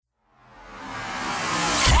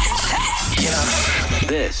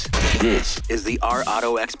This is the Our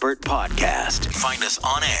Auto Expert Podcast. Find us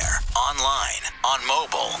on air, online, on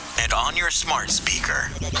mobile, and on your smart speaker.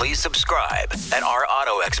 Please subscribe at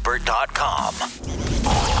ourautoexpert.com.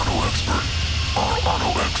 Our Auto Expert. Our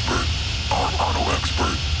Auto Expert. Our Auto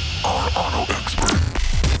Expert. Our Auto Expert.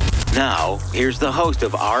 Now, here's the host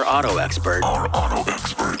of Our Auto Expert, Our Auto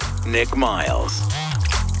Expert, Nick Miles.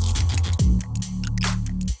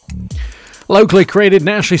 Locally created,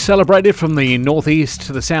 nationally celebrated from the northeast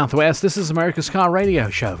to the southwest, this is America's Car Radio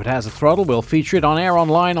Show. If it has a throttle, we'll feature it on air,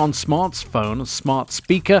 online, on smartphone, smart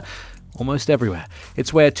speaker, almost everywhere.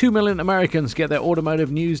 It's where 2 million Americans get their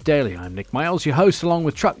automotive news daily. I'm Nick Miles, your host, along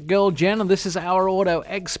with Truck Girl Jen, and this is Our Auto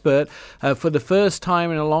Expert. For the first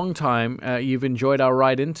time in a long time, you've enjoyed our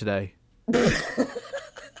ride in today.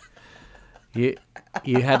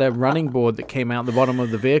 You had a running board that came out the bottom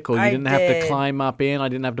of the vehicle. You didn't have to climb up in. I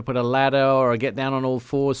didn't have to put a ladder or get down on all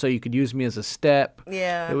fours so you could use me as a step.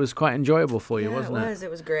 Yeah. It was quite enjoyable for you, wasn't it? It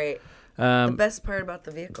was great. The best part about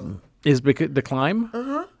the vehicle. Is the climb?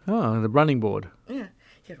 Uh-huh. Oh, the running board. Yeah.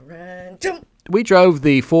 You run, jump. We drove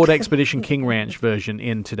the Ford Expedition King Ranch version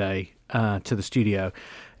in today to the studio.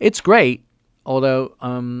 It's great,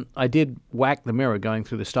 although I did whack the mirror going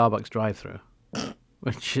through the Starbucks drive-thru,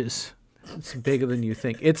 which is... It's bigger than you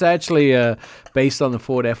think. It's actually based on the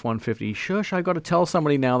Ford F-150. Shush! I got to tell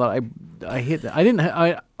somebody now that I hit. I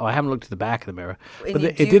haven't looked at the back of the mirror, but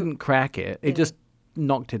it didn't crack it. It just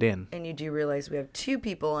knocked it in. And you do realize we have two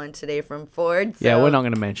people on today from Ford. So Yeah, we're not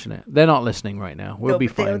going to mention it. They're not listening right now. We'll be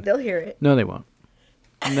fine. They'll hear it. No, they won't.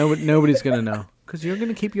 Nobody's going to know because you're going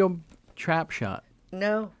to keep your trap shut.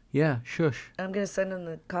 No. Yeah, shush. I'm going to send them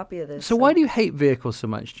the copy of this. So why do you hate vehicles so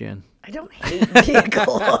much, Jen? I don't hate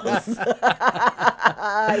vehicles.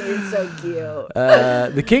 You're so cute.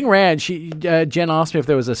 The King Ranch, Jen asked me if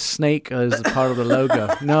there was a snake as part of the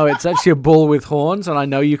logo. No, it's actually a bull with horns, and I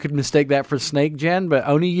know you could mistake that for a snake, Jen, but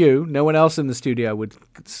only you. No one else in the studio would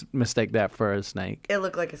mistake that for a snake. It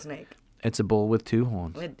looked like a snake. It's a bull with two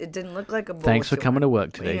horns. It didn't look like a bull. Thanks for coming to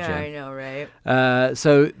work today, yeah, Jen. I know, right?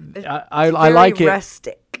 So I Very like it.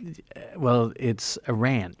 rustic. Well, it's a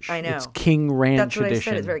ranch. I know. It's King Ranch That's what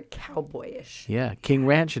edition. I said. It's very cowboyish. Yeah, King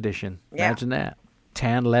Ranch edition. Yeah. Imagine that.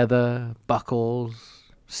 Tan leather, buckles,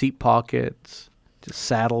 seat pockets, just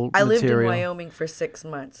saddle I material. lived in Wyoming for 6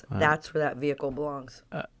 months. That's where that vehicle belongs.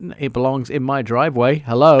 It belongs in my driveway.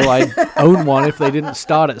 Hello, I own one. If they didn't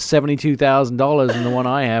start at $72,000, and the one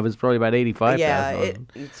I have is probably about $85,000. Yeah,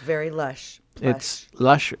 it's very lush. Plush. It's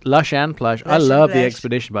lush and plush. I Lush love and the plush.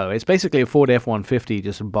 Expedition, by the way. It's basically a Ford F-150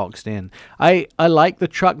 just boxed in. I like the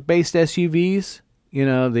truck-based SUVs. You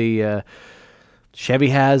know, the Chevy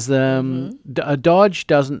has them. Dodge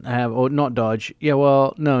doesn't have, or not Dodge. Yeah,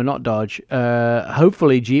 well, no, not Dodge.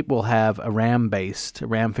 Hopefully Jeep will have a Ram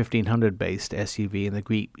 1500-based SUV in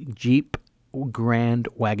the Jeep Grand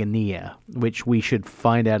Wagoneer, which we should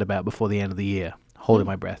find out about before the end of the year. Holding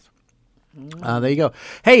my breath. There you go.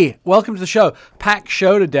 Hey, welcome to the show. Packed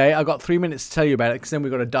show today. I've got 3 minutes to tell you about it because then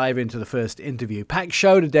we've got to dive into the first interview. Packed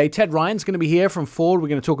show today. Ted Ryan's going to be here from Ford. We're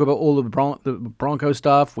going to talk about all the Bronco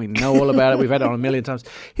stuff. We know all about it. We've had it on a million times.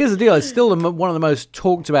 Here's the deal. It's still one of the most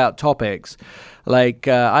talked about topics. Like,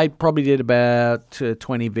 I probably did about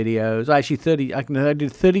 20 videos. Actually, 30. I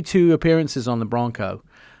did 32 appearances on the Bronco.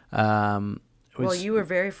 Well, you were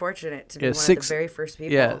very fortunate to be one of the very first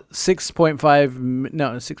people. Yeah,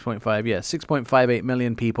 6.58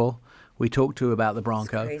 million people we talked to about the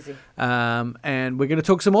Bronco. That's crazy. And we're going to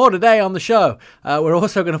talk some more today on the show. We're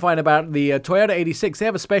also going to find about the Toyota 86. They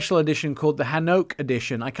have a special edition called the Hanoke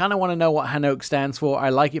Edition. I kind of want to know what Hanoke stands for. I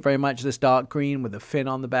like it very much, this dark green with the fin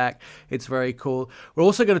on the back. It's very cool. We're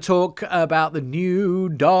also going to talk about the new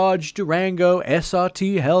Dodge Durango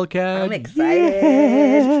SRT Hellcat. I'm excited.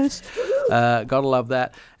 Yes. Gotta love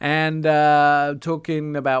that. And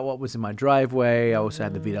talking about what was in my driveway. I also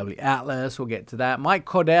had the VW Atlas. We'll get to that. Mike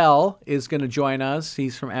Cordell is going to join us.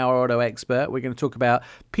 He's from Our Auto Expert. We're going to talk about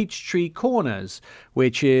Peachtree Corners,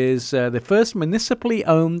 which is the first municipally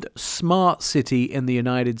owned smart city in the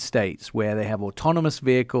United States, where they have autonomous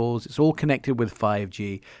vehicles. It's all connected with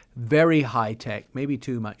 5G. Very high tech, maybe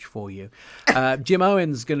too much for you. Jim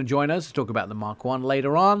Owens going to join us to talk about the Mark I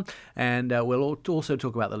later on, and we'll also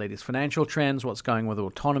talk about the latest financial trends, what's going with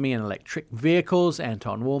autonomy and electric vehicles.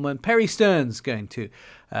 Anton Woolman. Perry Stearns going to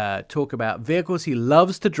talk about vehicles he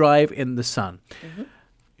loves to drive in the sun.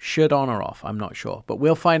 Should on or off, I'm not sure. But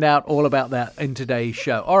we'll find out all about that in today's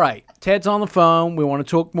show. All right, Ted's on the phone. We want to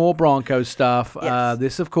talk more Bronco stuff. Yes.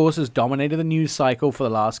 This, of course, has dominated the news cycle for the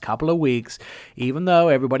last couple of weeks. Even though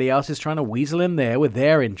everybody else is trying to weasel in there with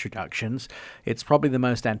their introductions, it's probably the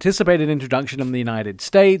most anticipated introduction in the United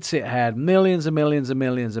States. It had millions and millions and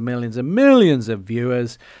millions and millions and millions of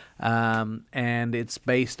viewers. And it's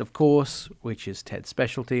based, of course, which is Ted's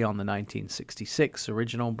specialty, on the 1966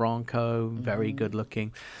 original Bronco. Very good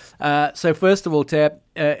looking. So first of all, Ted,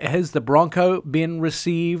 has the Bronco been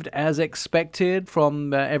received as expected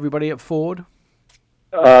from everybody at Ford?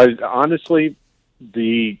 Honestly,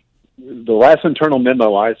 the last internal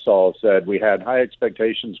memo I saw said we had high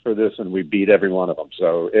expectations for this and we beat every one of them.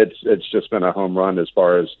 So it's just been a home run as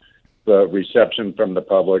far as the reception from the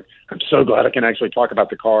public. I'm so glad I can actually talk about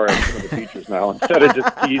the car and some of the features now instead of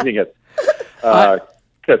just teasing it. I'm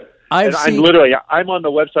on the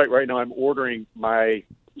website right now. I'm ordering my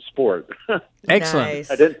Sport. Excellent.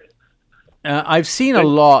 Nice. I've seen a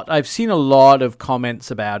lot of comments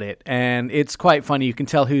about it, and it's quite funny. You can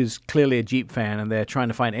tell who's clearly a Jeep fan, and they're trying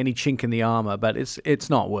to find any chink in the armor, but it's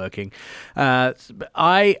not working.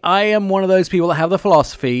 I am one of those people that have the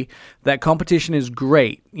philosophy that competition is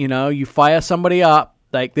great. You know, you fire somebody up.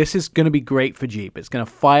 Like, this is going to be great for Jeep. It's going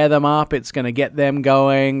to fire them up. It's going to get them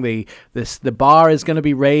going. The bar is going to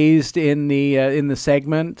be raised in the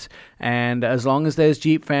segment, and as long as there's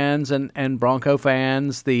Jeep fans and Bronco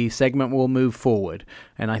fans, the segment will move forward.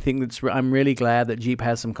 And I think I'm really glad that Jeep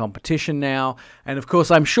has some competition now. And of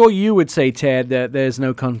course, I'm sure you would say, Ted, that there's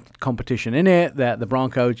no competition in it, that the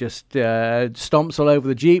Bronco just stomps all over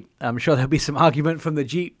the Jeep. I'm sure there'll be some argument from the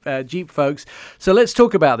Jeep folks. So let's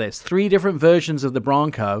talk about this. 3 different versions of the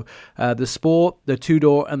Bronco, the Sport, the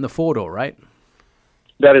 2-door, and the 4-door, right?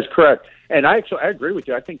 That is correct. And I agree with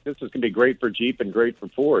you. I think this is going to be great for Jeep and great for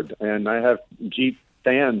Ford. And I have Jeep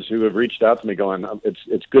fans who have reached out to me going,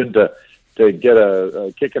 it's good to get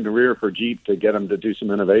a kick in the rear for Jeep to get them to do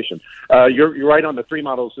some innovation. You're right on the 3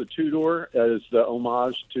 models. The 2-door is the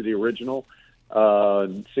homage to the original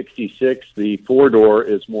 66. The 4-door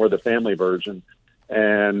is more the family version.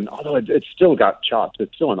 And although it's still got chops,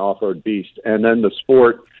 it's still an off-road beast. And then the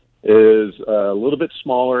Sport is a little bit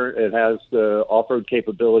smaller. It has the off-road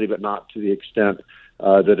capability, but not to the extent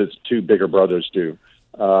that its 2 bigger brothers do.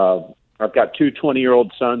 I've got 2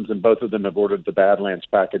 20-year-old sons, and both of them have ordered the Badlands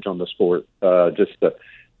package on the Sport.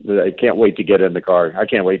 I can't wait to get in the car. I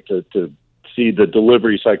can't wait to see the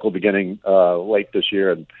delivery cycle beginning late this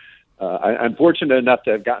year. And I'm fortunate enough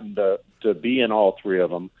to have gotten to be in all 3 of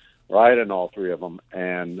them, ride in all 3 of them,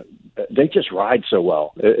 and they just ride so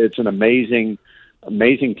well. It's an amazing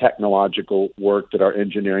technological work that our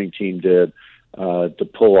engineering team did to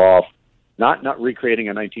pull off, not recreating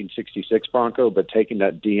a 1966 Bronco, but taking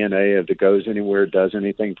that DNA of the goes anywhere, does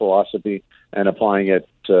anything philosophy and applying it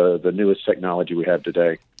to the newest technology we have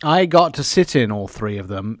today. I got to sit in all 3 of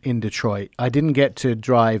them in Detroit. I didn't get to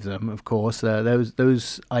drive them, of course.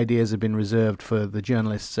 Those ideas have been reserved for the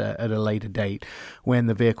journalists at a later date when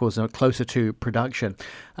the vehicles are closer to production.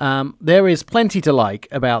 There is plenty to like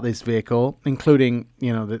about this vehicle, including,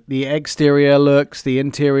 you know, the exterior looks, the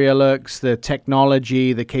interior looks, the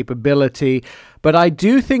technology, the capability. But I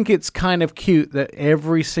do think it's kind of cute that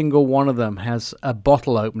every single one of them has a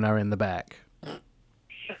bottle opener in the back.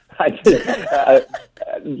 It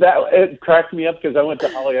cracked me up because I went to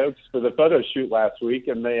Hollyoaks for the photo shoot last week,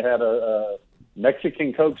 and they had a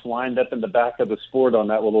Mexican Cokes lined up in the back of the Sport on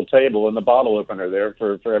that little table, and the bottle opener there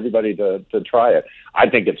for everybody to try it. I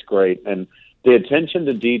think it's great, and the attention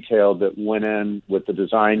to detail that went in with the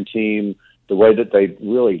design team, the way that they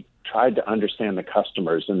really tried to understand the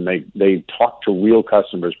customers, and they talked to real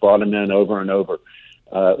customers, brought them in over and over.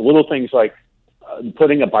 Little things like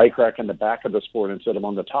putting a bike rack in the back of the Sport instead of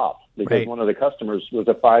on the top, because right. One of the customers was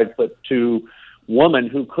a 5'2" woman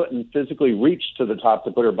who couldn't physically reach to the top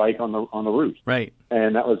to put her bike on the roof. Right.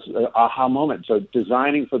 And that was an aha moment. So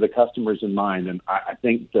designing for the customers in mind. And I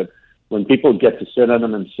think that when people get to sit in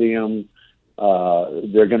them and see them,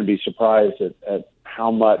 they're going to be surprised at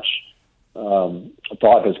how much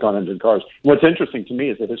thought has gone into the cars. What's interesting to me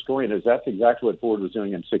as a historian is that's exactly what Ford was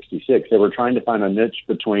doing in 66. They were trying to find a niche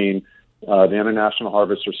between the International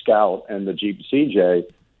Harvester Scout and the Jeep CJ.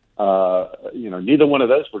 Neither one of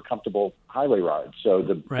those were comfortable highway rides. So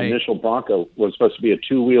the initial Bronco was supposed to be a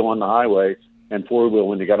 2-wheel on the highway and 4-wheel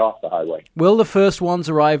when you got off the highway. Will the first ones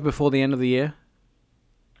arrive before the end of the year?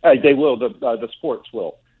 They will. The Sports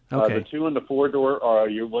will. Okay. The 2 and the 4-door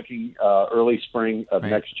you're looking early spring of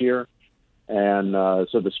next year. And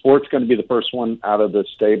so the Sport's going to be the first one out of the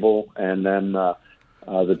stable. And then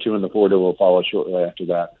the 2 and the 4-door will follow shortly after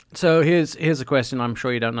that. So here's a question I'm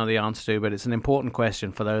sure you don't know the answer to, but it's an important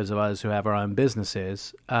question for those of us who have our own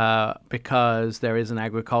businesses, because there is an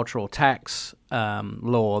agricultural tax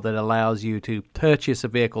law that allows you to purchase a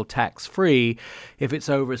vehicle tax-free if it's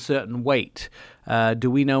over a certain weight.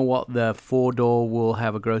 Do we know what the 4-door will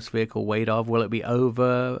have a gross vehicle weight of? Will it be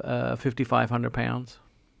over 5,500 pounds?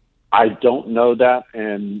 I don't know that,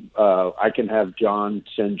 and I can have John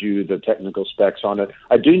send you the technical specs on it.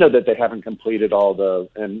 I do know that they haven't completed all the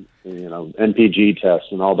NPG tests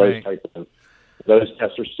and all those types of. Those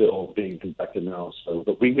tests are still being conducted now,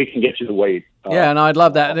 but we can get you the weight. Yeah, and I'd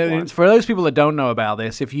love that. For those people that don't know about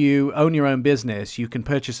this, if you own your own business, you can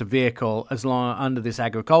purchase a vehicle as long under this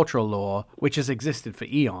agricultural law, which has existed for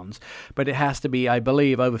eons, but it has to be, I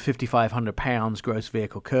believe, over 5,500 pounds gross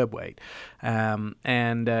vehicle curb weight. So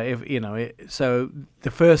the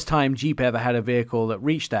first time Jeep ever had a vehicle that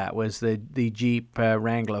reached that was the Jeep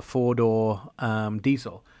Wrangler 4-door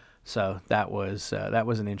diesel. So that was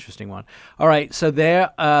an interesting one. All right, so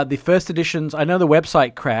the first editions. I know the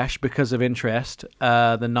website crashed because of interest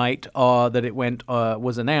the night that it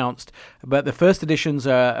was announced, but the first editions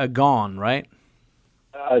are gone, right?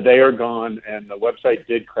 They are gone, and the website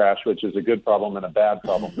did crash, which is a good problem and a bad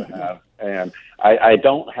problem to have. And I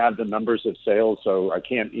don't have the numbers of sales, so I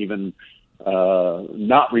can't even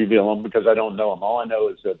not reveal them because I don't know them. All I know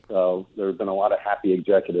is that there have been a lot of happy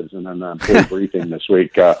executives, and then full briefing this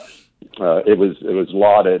week. It was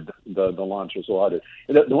lauded. The launch was lauded.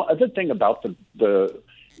 The other thing about the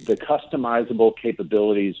customizable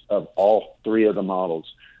capabilities of all 3 of the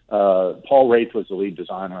models. Paul Wraith was the lead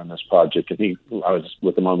designer on this project, and I was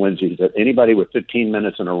with him on Wednesday. He said anybody with 15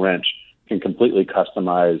 minutes and a wrench can completely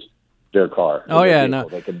customize their car. Oh yeah, no.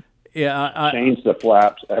 They can change the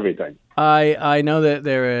flaps, everything. I know that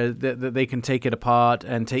that they can take it apart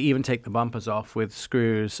and even take the bumpers off with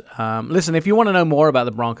screws. Listen, if you want to know more about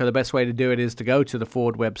the Bronco, the best way to do it is to go to the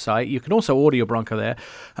Ford website. You can also order your Bronco there.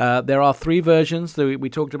 There are 3 versions.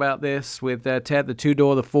 We talked about this with Ted, the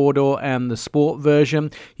 2-door, the 4-door, and the Sport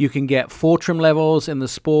version. You can get 4 trim levels in the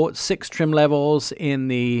Sport, 6 trim levels in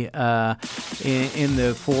the in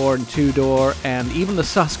the 4 and 2-door, and even the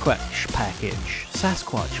Sasquatch package. All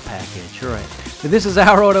right. So this is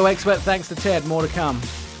Our Auto Expert. Thanks to Ted. More to come.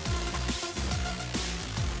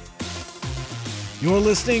 You're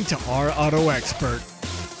listening to Our Auto Expert.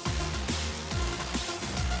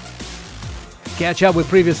 Catch up with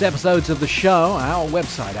previous episodes of the show, our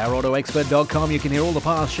website, ourautoexpert.com. You can hear all the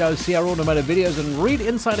past shows, see our automotive videos, and read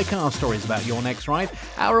insider car stories about your next ride.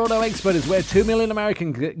 Our Auto Expert is where 2 million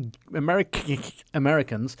Americans get their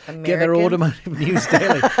automotive news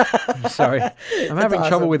daily. I'm sorry. I'm having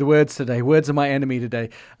trouble with words today. Words are my enemy today.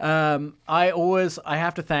 I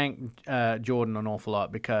have to thank Jordan an awful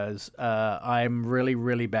lot because I'm really,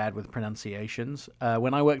 really bad with pronunciations.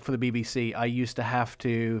 When I worked for the BBC, I used to have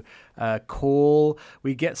to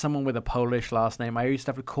we get someone with a Polish last name. I used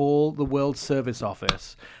to have to call the World Service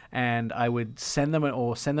Office, and I would send them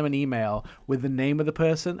an email with the name of the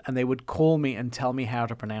person, and they would call me and tell me how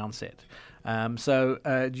to pronounce it.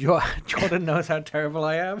 Jordan knows how terrible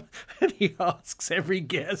I am, and he asks every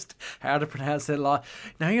guest how to pronounce their last.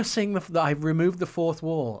 Now you're seeing I've removed the fourth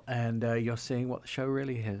wall, and you're seeing what the show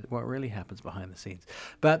what really happens behind the scenes.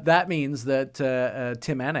 But that means that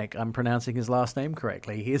Tim Anik, I'm pronouncing his last name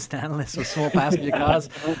correctly. He is an analyst for small passenger cars.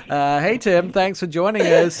 Hey Tim, thanks for joining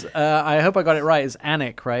us. I hope I got it right. It's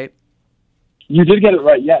Anik, right? You did get it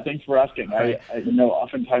right. Yeah, thanks for asking. I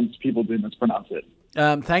oftentimes people do mispronounce it.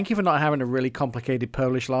 Thank you for not having a really complicated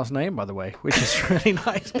Polish last name, by the way, which is really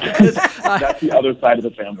nice. Because that's the other side of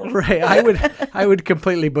the family. Right, I would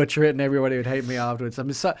completely butcher it, and everybody would hate me afterwards. I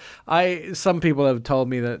mean, some people have told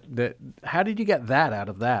me that how did you get that out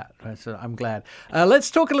of that? So I'm glad. Let's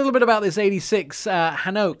talk a little bit about this 86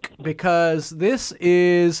 Hanoch, because this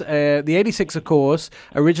is the 86, of course,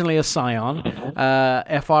 originally a Scion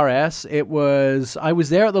FRS. I was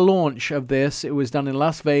there at the launch of this. It was done in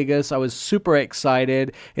Las Vegas. I was super excited.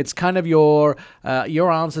 It's kind of your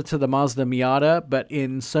answer to the Mazda Miata, but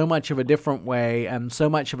in so much of a different way and so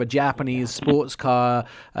much of a Japanese sports car,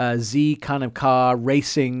 Z kind of car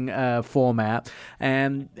racing format.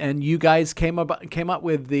 And you guys came up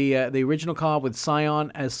with the original car with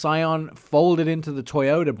Scion. As Scion folded into the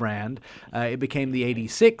Toyota brand, it became the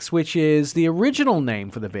 86, which is the original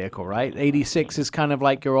name for the vehicle, right? 86 is kind of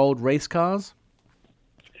like your old race cars.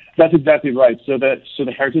 That's exactly right. So the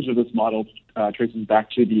heritage of this model traces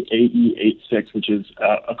back to the AE86, which is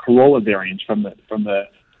a Corolla variant from the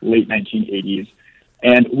late 1980s.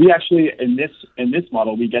 And we actually in this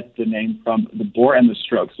model we get the name from the bore and the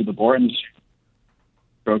stroke. So the bore and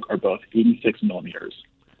the stroke are both 86 millimeters.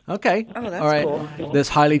 Okay. Oh, that's all right. cool. That's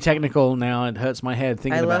highly technical now. It hurts my head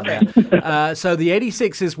thinking about love that. So the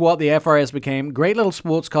 86 is what the FRS became. Great little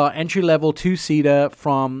sports car, entry-level, two-seater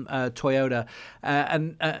from Toyota.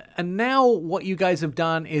 And now what you guys have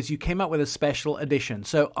done is you came up with a special edition.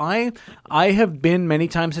 So I have been many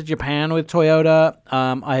times to Japan with Toyota.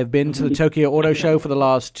 I have been to the Tokyo Auto Show for the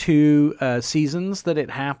last 2 seasons that it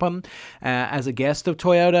happened as a guest of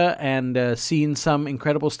Toyota, and seen some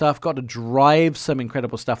incredible stuff. Got to drive some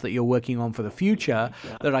incredible stuff that you're working on for the future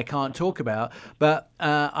that I can't talk about. But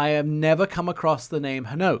I have never come across the name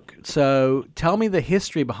Hanoch. So tell me the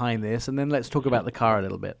history behind this, and then let's talk about the car a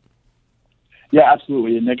little bit. Yeah,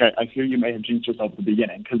 absolutely. And Nick, I fear you may have jinxed yourself at the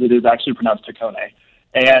beginning because it is actually pronounced Hakone.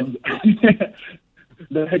 And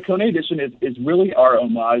the Hakone edition is really our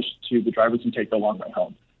homage to the drivers who take the long way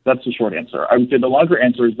home. That's the short answer. I would say the longer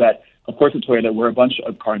answer is that, of course, at Toyota, we're a bunch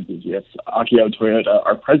of car enthusiasts. Akio Toyoda,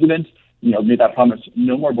 our president, made that promise,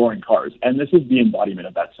 no more boring cars. And this is the embodiment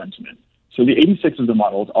of that sentiment. So the 86 of the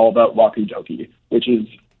model is all about wakudoki, which is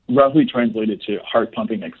roughly translated to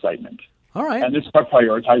heart-pumping excitement. All right. And this car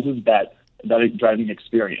prioritizes that driving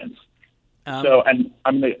experience.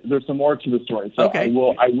 There's some more to the story. So okay.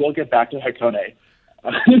 I will get back to Hakone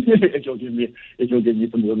if you'll give me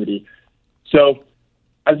some liberty. So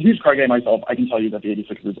as a huge car guy myself, I can tell you that the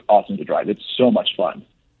 86 is awesome to drive. It's so much fun.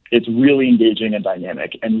 It's really engaging and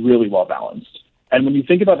dynamic and really well balanced. And when you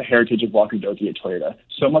think about the heritage of wakudoki at Toyota,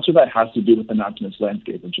 so much of that has to do with the mountainous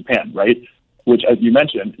landscape of Japan, right? Which, as you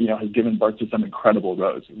mentioned, has given birth to some incredible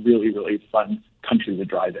roads, really, really fun country to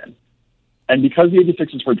drive in. And because the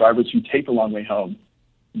 86 is for drivers who take the long way home,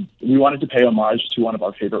 we wanted to pay homage to one of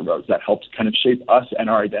our favorite roads that helped kind of shape us and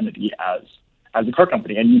our identity as a car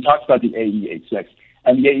company. And you talked about the AE86.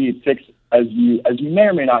 And the AE86, as you may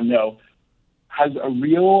or may not know, has a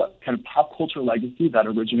real kind of pop culture legacy that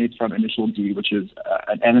originates from Initial D, which is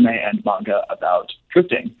an anime and manga about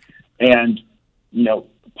drifting. And,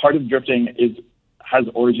 part of drifting has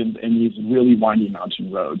origins in these really windy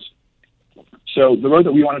mountain roads. So the road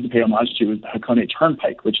that we wanted to pay homage to is the Hakone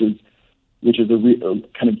Turnpike, which is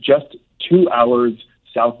kind of just 2 hours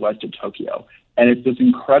southwest of Tokyo. And it's this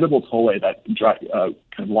incredible tollway that kind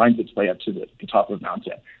of winds its way up to the top of the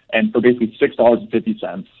mountain. And for basically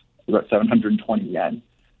 $6.50, about 720 yen,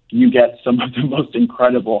 you get some of the most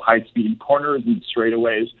incredible high-speed corners and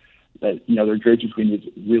straightaways that, they're draped between these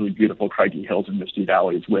really beautiful craggy hills and misty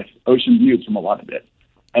valleys with ocean views from a lot of it.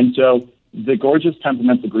 And so the gorgeous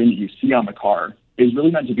temperamental green that you see on the car is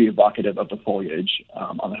really meant to be evocative of the foliage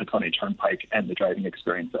on the Hakone Turnpike and the driving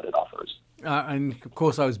experience that it offers. And, of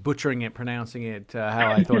course, I was butchering it, pronouncing it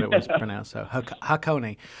how I thought it was pronounced, so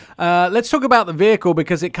Hakone. Let's talk about the vehicle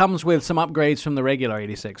because it comes with some upgrades from the regular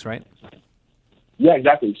 86, right? Yeah,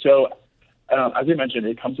 exactly. So, as I mentioned,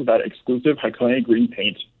 it comes with that exclusive Hakone green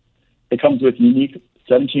paint. It comes with unique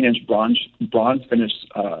 17-inch bronze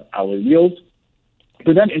finished alloy wheels.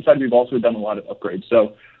 But then inside, we've also done a lot of upgrades.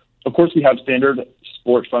 So, of course, we have standard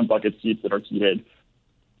sport front bucket seats that are heated,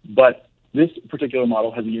 but this particular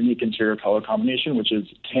model has a unique interior color combination, which is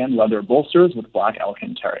tan leather bolsters with black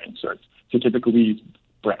Alcantara inserts. So typically we use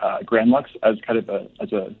Grand Lux as kind of a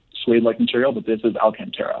suede-like material, but this is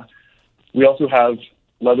Alcantara. We also have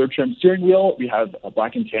leather trimmed steering wheel. We have a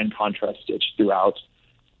black and tan contrast stitch throughout.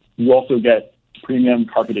 You also get premium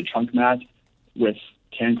carpeted trunk mat with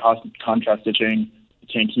tan contrast stitching,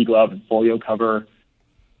 tan key glove, and folio cover.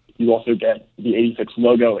 You also get the 86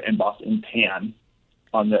 logo embossed in tan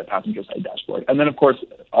on the passenger side dashboard. And then, of course,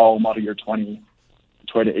 all model year 20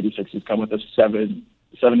 Toyota 86s come with a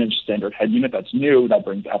 7-inch standard head unit that's new that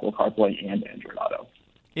brings Apple CarPlay and Android Auto.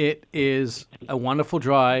 It is a wonderful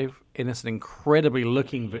drive, and it's an incredibly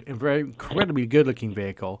good looking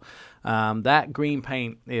vehicle. That green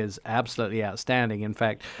paint is absolutely outstanding. In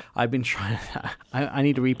fact, I've been trying. I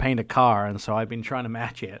need to repaint a car, and so I've been trying to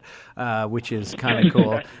match it, which is kind of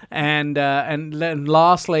cool. And then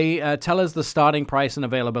lastly, tell us the starting price and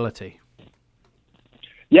availability.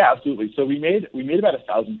 Yeah, absolutely. So we made about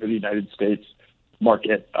 1,000 for the United States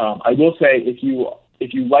market. I will say if you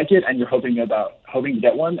like it and you're hoping to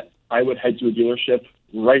get one, I would head to a dealership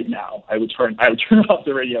right now. I would turn off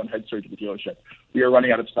the radio and head straight to the dealership. We are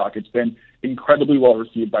running out of stock. It's been incredibly well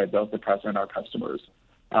received by both the press and our customers.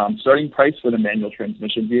 Starting price for the manual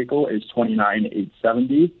transmission vehicle is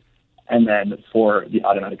 $29,870, and then for the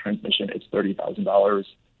automatic transmission, it's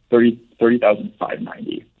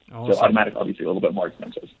 $30,590. Awesome. So automatic, obviously, a little bit more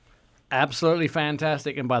expensive. Absolutely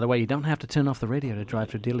fantastic. And by the way, you don't have to turn off the radio to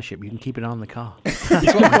drive to a dealership. You can keep it on in the car.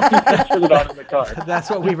 That's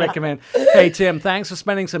what we recommend. Hey, Tim, thanks for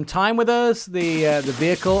spending some time with us. The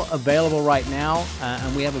vehicle available right now,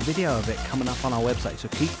 and we have a video of it coming up on our website. So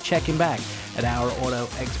keep checking back at Our Auto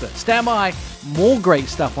Expert. Stand by. More great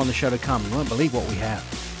stuff on the show to come. You won't believe what we have.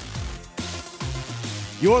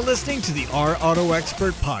 You're listening to the Our Auto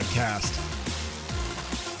Expert podcast.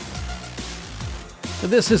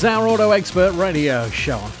 This is Our Auto Expert radio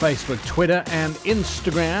show on Facebook, Twitter, and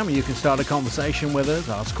Instagram. You can start a conversation with us,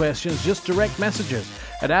 ask questions, just direct messages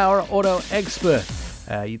at Our Auto Expert.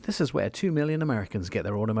 This is where 2 million Americans get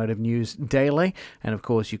their automotive news daily. And, of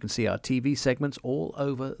course, you can see our TV segments all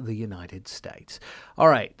over the United States. All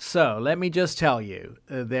right, so let me just tell you,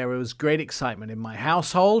 there was great excitement in my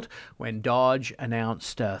household when Dodge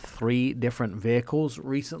announced 3 different vehicles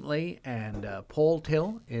recently. And Paul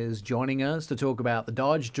Till is joining us to talk about the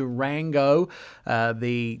Dodge Durango.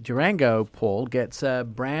 The Durango, Paul, gets a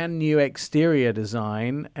brand new exterior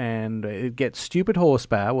design, and it gets stupid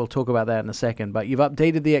horsepower. We'll talk about that in a second. But you've updated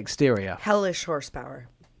the exterior. Hellish horsepower.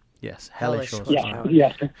 Yes, hellish horsepower.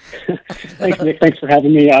 Yeah. Thanks, Nick. Thanks for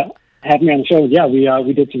having me on the show. Yeah,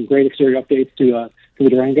 we did some great exterior updates to the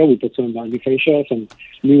Durango. We put some new fascia, some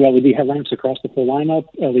new LED headlamps across the full lineup,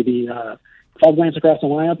 LED fog lamps across the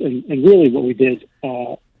lineup, and really what we did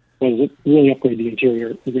was really upgrade the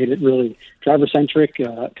interior. We made it really driver-centric,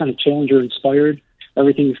 kind of Challenger-inspired.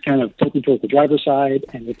 Everything's kind of tilted towards the driver's side,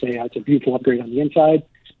 and it's a beautiful upgrade on the inside.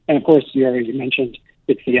 And, of course, you already mentioned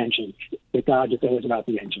it's the engine. With Dodge, it's always about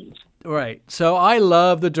the engines. Right. So I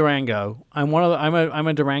love the Durango. I'm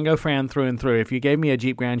a Durango fan through and through. If you gave me a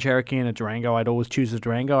Jeep Grand Cherokee and a Durango, I'd always choose the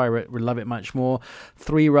Durango. I love it much more.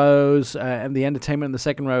 3 rows, and the entertainment in the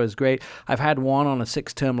second row is great. I've had one on a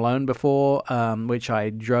 6-term loan before, which I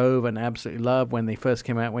drove and absolutely loved when they first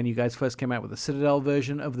came out. When you guys first came out with the Citadel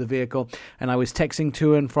version of the vehicle, and I was texting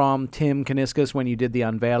to and from Tim Kaniskas when you did the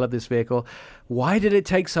unveil of this vehicle. Why did it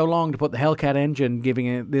take so long to put the Hellcat engine, giving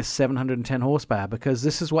it this 710 horsepower? Because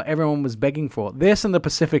this is what everyone was begging for. This and the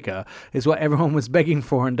Pacifica is what everyone was begging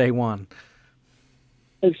for on day one.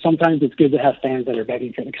 Sometimes it's good to have fans that are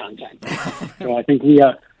begging for the content. So I think we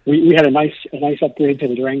had a nice upgrade to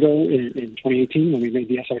the Durango in 2018 when we made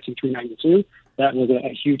the SRT 392. That was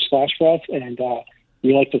a huge splash for us, and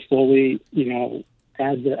we like to slowly,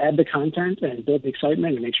 add the content and build the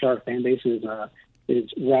excitement and make sure our fan base is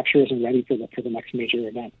rapturous and ready for the next major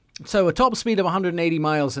event. So a top speed of 180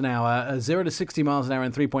 miles an hour, 0 to 60 miles an hour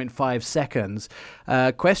in 3.5 seconds.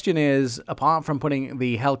 Question is, apart from putting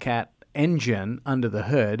the Hellcat engine under the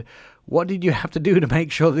hood, what did you have to do to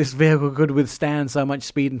make sure this vehicle could withstand so much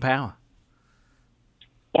speed and power?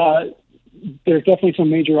 There's definitely some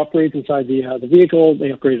major upgrades inside the vehicle. They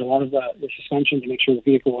upgraded a lot of the suspension to make sure the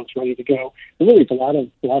vehicle was ready to go. But really, it's a lot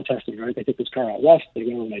of testing, right? They take this car out west, they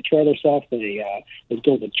go and they trailer stuff, they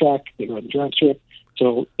go to the truck, they go to the drag strip.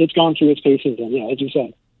 So it's gone through its paces, and as you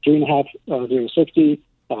said, 3.5 0 to 60,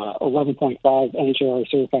 11.5 NHRA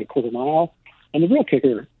certified quarter mile. And the real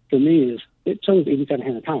kicker for me is it tows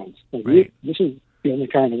 8,700 pounds. Right. This is the only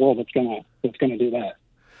car in the world that's gonna do that.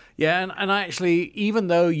 Yeah, and actually, even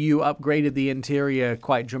though you upgraded the interior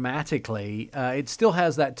quite dramatically, it still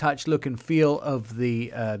has that touch, look, and feel of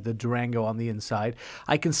the Durango on the inside.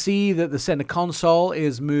 I can see that the center console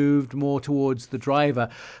is moved more towards the driver,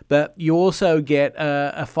 but you also get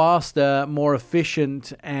a faster, more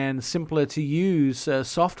efficient, and simpler to use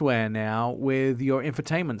software now with your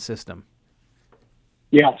infotainment system.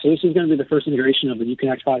 Yeah, so this is going to be the first integration of the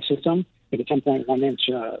Uconnect 5 system with a 10.1-inch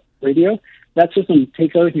radio. That system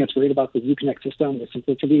takes everything that's great about the Uconnect system, the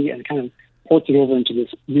simplicity, and kind of ports it over into this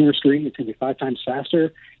newer screen. It's going to be 5 times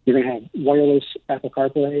faster. You're going to have wireless Apple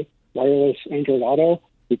CarPlay, wireless Android Auto.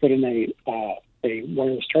 We put in a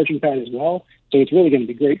wireless charging pad as well. So it's really going to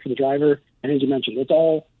be great for the driver. And as you mentioned, it's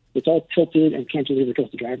all tilted and cantilevered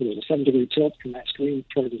towards the driver. There's a 7-degree tilt from that screen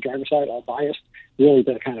towards the driver's side, all biased, really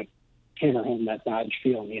to kind of hammer home that Dodge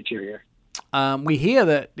feel in the interior. We hear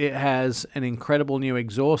that it has an incredible new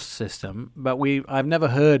exhaust system, but I've never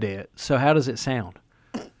heard it. So how does it sound?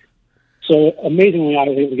 So amazingly, I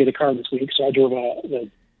was able to get a car this week. So I drove the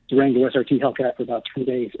Durango SRT Hellcat for about 3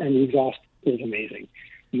 days, and the exhaust is amazing.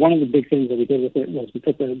 One of the big things that we did with it was we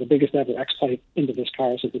put the biggest ever X-pipe into this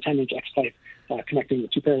car, so the 10-inch X-pipe connecting the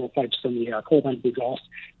 2 parallel pipes from the cold end of the exhaust,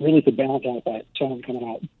 really to balance out that tone coming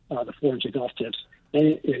out the 4-inch exhaust tips. And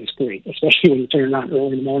it is great, especially when you turn it on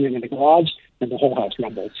early in the morning in the garage. and the whole house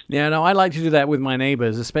rumbles. Yeah, no, I like to do that with my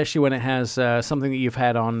neighbors, especially when it has something that you've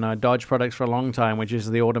had on Dodge products for a long time, which is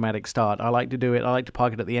the automatic start. I like to do it. I like to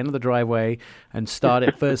park it at the end of the driveway and start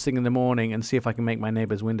it first thing in the morning and see if I can make my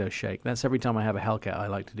neighbor's windows shake. That's every time I have a Hellcat. I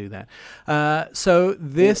like to do that. So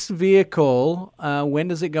this vehicle, when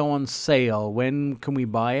does it go on sale? When can we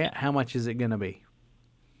buy it? How much is it going to be?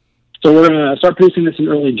 So we're going to start producing this in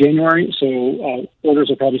early January. So orders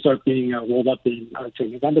will probably start being rolled up in, I would say,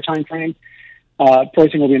 November timeframe.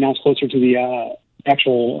 Pricing will be announced closer to the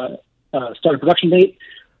actual start of production date.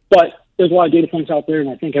 But there's a lot of data points out there, and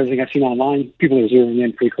I think everything I've seen online, people are zeroing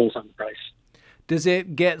in pretty close on the price. Does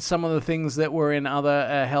it get some of the things that were in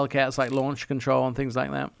other Hellcats, like launch control and things like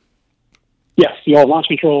that? Yes, you'll have launch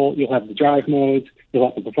control, you'll have the drive modes, you'll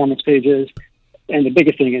have the performance pages, and the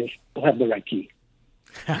biggest thing is you'll have the red key.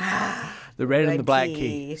 The red and the black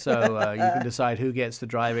key. So you can decide who gets to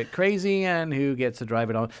drive it crazy and who gets to drive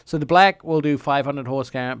it on. So the black will do 500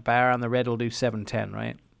 horsepower and the red will do 710,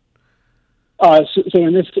 right? So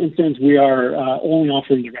in this instance, we are only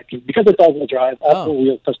offering the red key. Because it's all-wheel drive, all four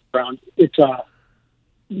wheels touch the ground. It's,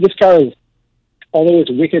 this car is, although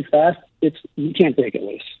it's wicked fast, you can't break it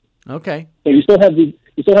loose. Okay. So you still have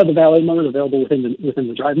the valet mode available within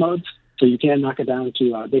the drive modes, so you can knock it down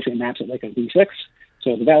to basically match it like a V6.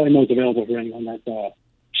 So the valet mode is available for anyone that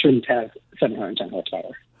shouldn't have 710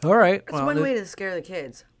 horsepower. All right. That's one way to scare the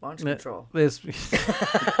kids. Launch control. There's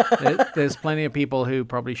plenty of people who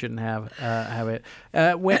probably shouldn't have it.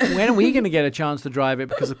 When are we going to get a chance to drive it?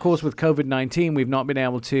 Because, of course, with COVID-19, we've not been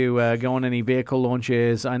able to go on any vehicle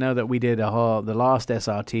launches. I know that we did the last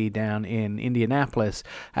SRT down in Indianapolis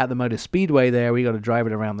at the Motor Speedway there. We got to drive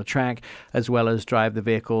it around the track as well as drive the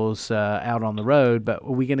vehicles out on the road. But are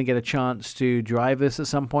we going to get a chance to drive this at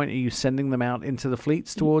some point? Are you sending them out into the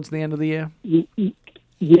fleets towards the end of the year?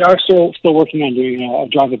 We are still working on doing a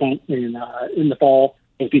drive event in the fall.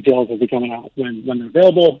 Those details will be coming out when they're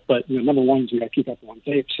available. But number one is we got to keep everyone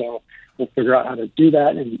safe. So we'll figure out how to do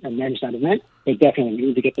that and manage that event. But definitely we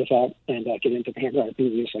need to get this out and get into the hands of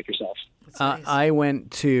enthusiasts like yourself. Nice. I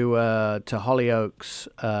went to Hollyoaks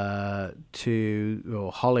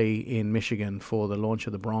or Holly in Michigan for the launch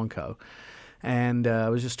of the Bronco. And I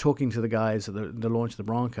was just talking to the guys at the launch of the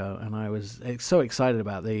Bronco, and I was so excited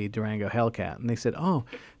about the Durango Hellcat. And they said, "Oh,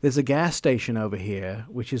 there's a gas station over here,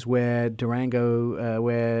 which is where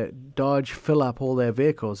where Dodge fill up all their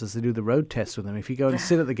vehicles as they do the road tests with them. If you go and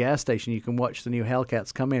sit at the gas station, you can watch the new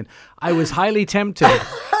Hellcats come in." I was highly tempted.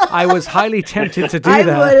 I was highly tempted to do that.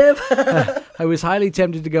 I would have. I was highly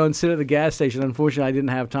tempted to go and sit at the gas station. Unfortunately, I didn't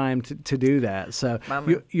have time to do that. So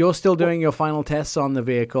you're still doing your final tests on the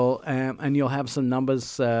vehicle, and you'll have some numbers,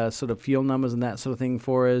 sort of fuel numbers and that sort of thing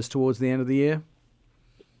for us towards the end of the year?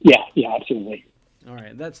 Yeah, absolutely. All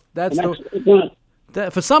right,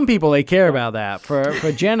 for some people, they care about that.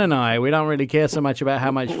 For Jen and I, we don't really care so much about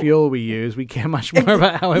how much fuel we use. We care much more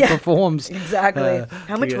about how it performs. Exactly.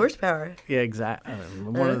 How much horsepower? Yeah, exactly.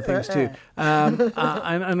 One of the things, too.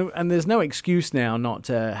 And there's no excuse now not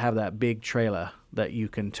to have that big trailer that you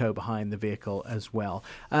can tow behind the vehicle as well.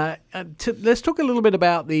 Let's talk a little bit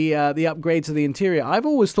about the upgrades of the interior. I've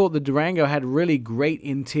always thought the Durango had really great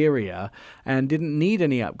interior and didn't need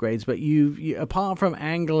any upgrades, but you apart from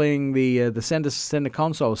angling the center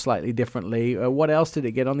console slightly differently, what else did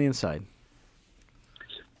it get on the inside?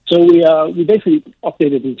 So we basically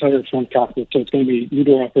updated the entire front cockpit, so it's going to be new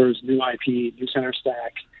door uppers, new IP, new center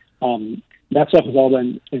stack. That stuff has all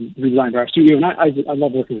been redesigned by our studio, and I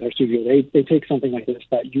love working with our studio. They take something like this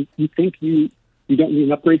that you think you don't need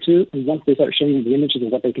an upgrade to, and once they start showing you the images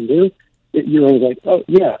of what they can do, you're always like, oh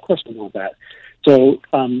yeah, of course we want that. So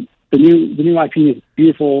the new IP is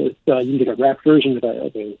beautiful. You can get a wrapped version with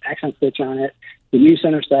an accent stitch on it. The new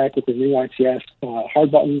center stack with the new ICS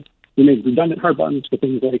hard buttons. We made redundant hard buttons for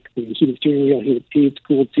things like the heated steering wheel, heated seats,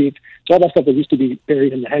 cooled seats. So all that stuff that used to be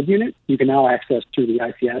buried in the head unit, you can now access through the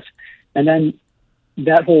ICS. And then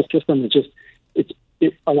that whole system is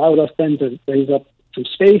it allowed us then to raise up some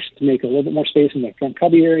space, to make a little bit more space in the front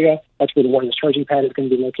cubby area. That's where the wireless charging pad is going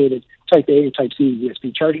to be located. Type A and Type C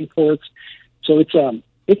USB charging ports. So it's a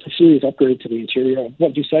serious upgrade to the interior.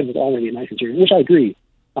 What you said was already a nice interior, which I agree.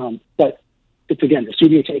 But it's, again, the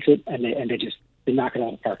studio takes it and they just they knock it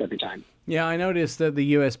out of the park every time. Yeah, I noticed that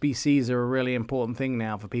the USB-Cs are a really important thing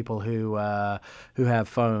now for people who have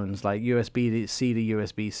phones, like USB-C to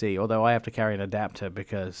USB-C. Although I have to carry an adapter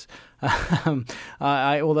because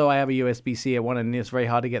although I have a USB-C at one end, it's very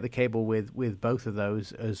hard to get the cable with both of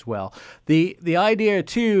those as well. The idea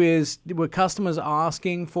too is, were customers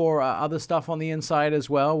asking for other stuff on the inside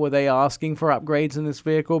as well? Were they asking for upgrades in this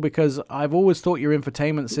vehicle? Because I've always thought your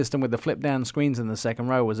infotainment system with the flip-down screens in the second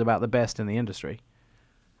row was about the best in the industry.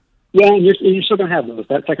 Yeah, and you're still going to have those.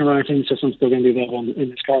 That second row entertainment system is still going to be available in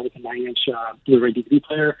this car with a 9-inch Blu-ray DVD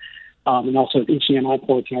player, and also HDMI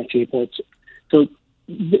ports and RCA ports. So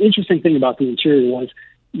the interesting thing about the interior was,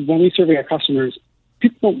 when we survey our customers,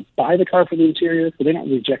 people don't buy the car for the interior, but they don't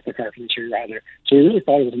reject the car for the interior either. So we really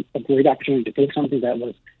thought it was a great opportunity to take something that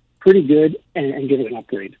was pretty good and give it an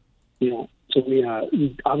upgrade. So we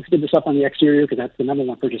obviously did this up on the exterior because that's the number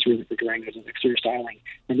one purchase reason for Durangos is exterior styling.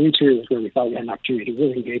 And the interior was where we thought we had an opportunity to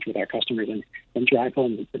really engage with our customers and drive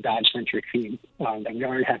home the Dodge-centric theme that we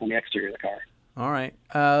already have on the exterior of the car. All right.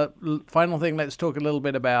 Final thing, let's talk a little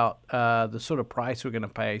bit about the sort of price we're going to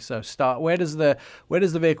pay. So where does the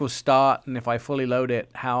vehicle start? And if I fully load it,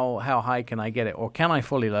 how high can I get it? Or can I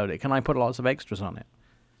fully load it? Can I put lots of extras on it?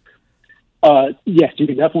 Yes, you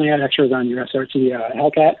can definitely add extras on your SRT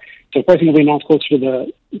Hellcat. So pricing will be announced closer to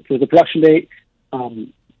the production date.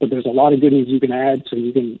 But there's a lot of goodies you can add. So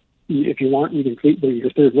you can, if you want, you can complete your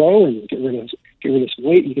third row and get rid of some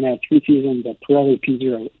weight. You can add 3 seasons of Pirelli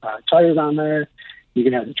P0 tires on there. You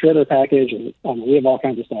can have the trailer package, and we have all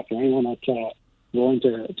kinds of stuff for anyone that's willing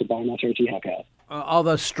to buy an SRT Hellcat. Are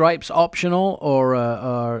the stripes optional,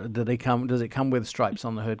 or do they come? Does it come with stripes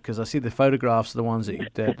on the hood? Because I see the photographs of the ones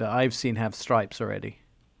that I've seen have stripes already.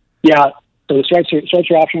 Yeah, so the stripes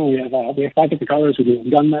are optional. We have 5 different colors. We do a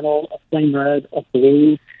gunmetal, a flame red, a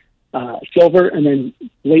blue, silver, and then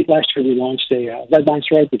late last year we launched a red line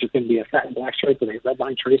stripe, which is going to be a fat black stripe with a red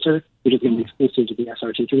line tracer, which is going to be exclusive to the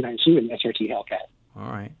SRT 392 and the SRT Hellcat.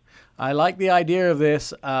 All right. I like the idea of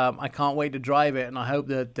this. I can't wait to drive it, and I hope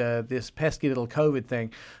that this pesky little COVID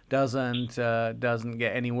thing doesn't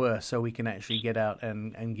get any worse, so we can actually get out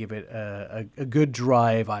and give it a good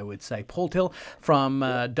drive, I would say. Paul Till from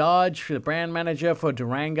Dodge, the brand manager for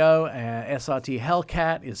Durango. SRT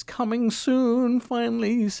Hellcat is coming soon,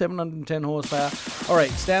 finally, 710 horsepower. All right,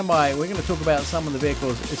 stand by. We're going to talk about some of the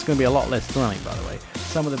vehicles. It's going to be a lot less thrilling, by the way.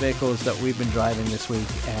 Some of the vehicles that we've been driving this week,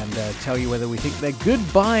 and tell you whether we think they're good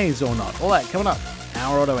buys or not. All that coming up.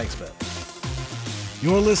 Our Auto Expert.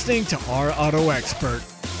 You're listening to Our Auto Expert.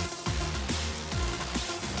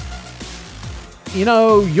 You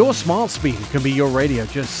know, your smart speaker can be your radio.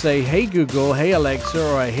 Just say, hey Google, hey Alexa,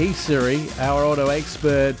 or hey Siri, Our Auto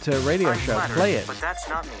Expert radio show. Play it. But that's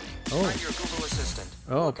not me. Oh. I'm your Google Assistant.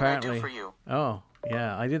 Oh, what apparently. Can I do for you? Oh,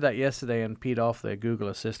 yeah. I did that yesterday and peed off their Google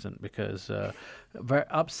Assistant because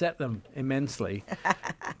upset them immensely.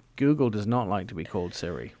 Google does not like to be called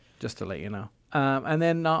Siri, just to let you know. And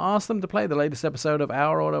then ask them to play the latest episode of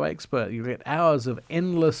Our Auto Expert. You get hours of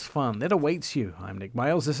endless fun that awaits you. I'm Nick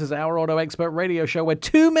Miles. This is Our Auto Expert radio show where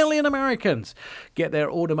 2 million Americans get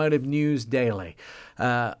their automotive news daily.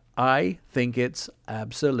 I think it's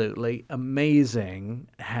absolutely amazing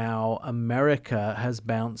how America has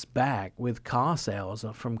bounced back with car sales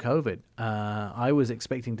from COVID. I was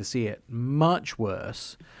expecting to see it much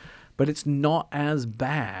worse, but it's not as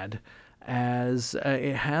bad as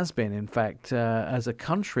it has been. In fact, as a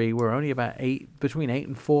country, we're only about between 8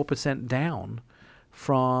 and 4% down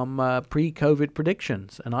from pre-COVID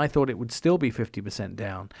predictions, and I thought it would still be 50%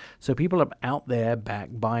 down. So people are out there back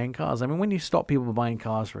buying cars. I mean, when you stop people buying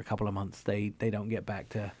cars for a couple of months, they don't get back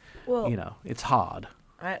to, it's hard.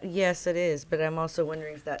 Yes, it is, but I'm also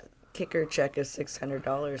wondering if that kicker check of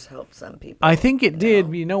 $600 helped some people. I think it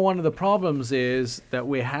did. You know, one of the problems is that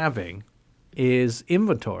we're having is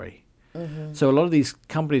inventory. Mm-hmm. So a lot of these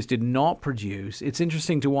companies did not produce. It's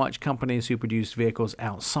interesting to watch companies who produce vehicles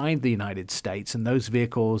outside the United States, and those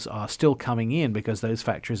vehicles are still coming in because those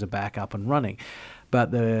factories are back up and running.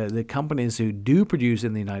 But the companies who do produce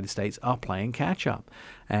in the United States are playing catch up.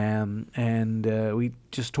 And we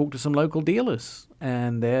just talked to some local dealers,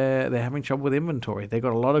 and they're having trouble with inventory. They've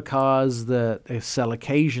got a lot of cars that they sell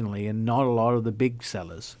occasionally and not a lot of the big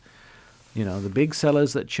sellers. You know, the big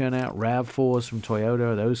sellers that churn out RAV4s from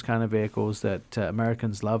Toyota, those kind of vehicles that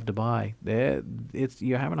Americans love to buy,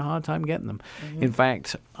 you're having a hard time getting them. Mm-hmm. In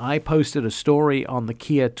fact, I posted a story on the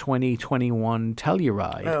Kia 2021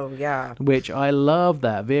 Telluride. Oh, yeah. Which I love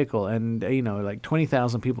that vehicle. And, like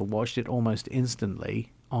 20,000 people watched it almost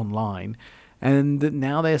instantly online. And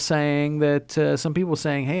now they're saying that some people are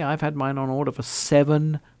saying, hey, I've had mine on order for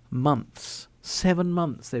 7 months. 7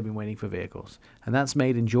 months they've been waiting for vehicles, and that's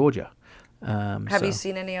made in Georgia. Have you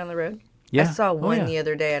seen any on the road? Yeah. I saw one yeah. the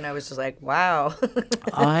other day, and I was just like, wow.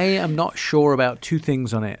 I am not sure about two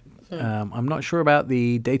things on it. I'm not sure about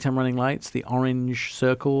the daytime running lights, the orange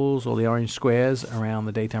circles or the orange squares around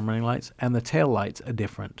the daytime running lights, and the tail lights are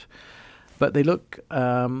different. But they look,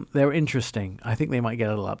 they're interesting. I think they might get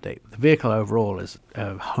a little update. The vehicle overall is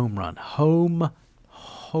a home run. Home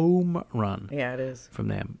run. Yeah, it is. From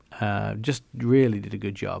them. Just really did a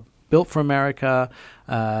good job. Built for America,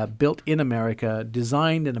 built in America,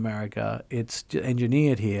 designed in America. It's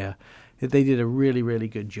engineered here. They did a really, really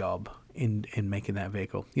good job in making that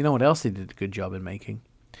vehicle. You know what else they did a good job in making?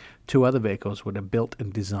 2 other vehicles were built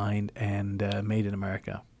and designed and made in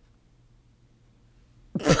America.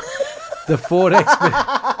 The Ford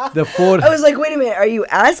I was like, wait a minute, are you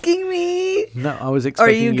asking me? No, I was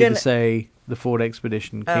expecting you gonna to say the Ford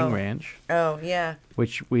Expedition King Ranch. Oh, yeah.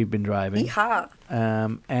 Which we've been driving. Yeehaw.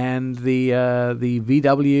 And the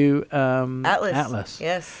VW Atlas.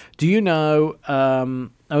 Yes. Do you know,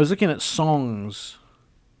 I was looking at songs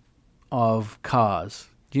of cars.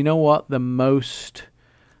 Do you know what the most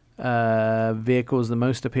vehicles, the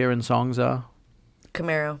most appear in songs are?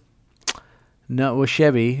 Camaro. No, well,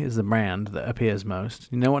 Chevy is the brand that appears most.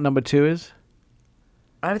 You know what number 2 is?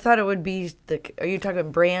 I thought it would be are you talking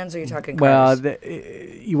brands or are you talking cars? Well,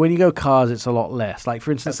 when you go cars, it's a lot less. Like,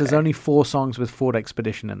 for instance, there's only 4 songs with Ford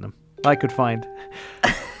Expedition in them. I could find.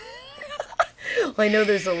 Well, I know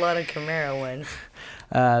there's a lot of Camaro ones.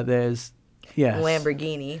 There's, yes.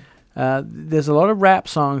 Lamborghini. There's a lot of rap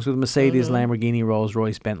songs with Mercedes, Lamborghini,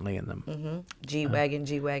 Rolls-Royce, Bentley in them.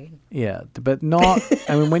 G-Wagon. Yeah, but not,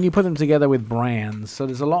 I mean, when you put them together with brands, so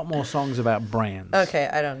there's a lot more songs about brands. Okay,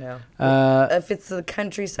 I don't know. If it's the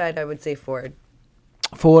countryside, I would say Ford.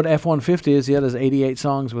 Ford F-150s, yeah, there's 88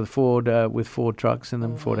 songs with Ford trucks in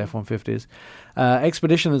them, Ford F-150s.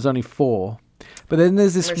 Expedition, there's only 4. But then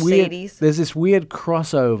there's this weird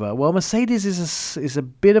crossover. Well, Mercedes is a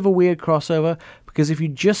bit of a weird crossover because if you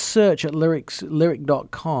just search at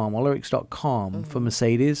lyric.com or lyrics.com for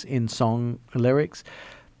Mercedes in song lyrics,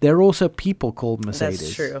 there are also people called Mercedes.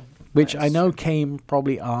 That's true. Which I know came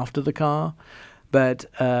probably after the car. But,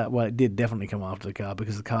 well, it did definitely come after the car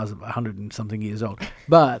because the car's 100 and something years old.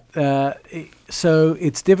 But, so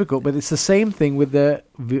it's difficult. But it's the same thing with the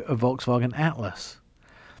Volkswagen Atlas.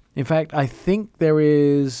 In fact, I think there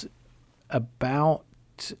is about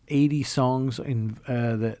 80 songs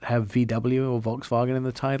that have VW or Volkswagen in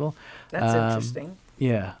the title. That's interesting.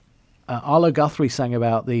 Yeah. Arlo Guthrie sang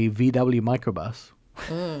about the VW microbus.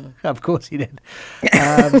 Of course he did.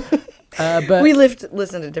 But we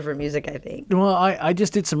listen to different music, I think. Well, I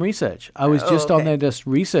just did some research. I was just on there just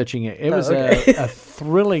researching it. It was a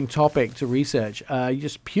thrilling topic to research,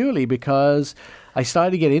 just purely because I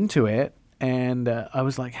started to get into it. And I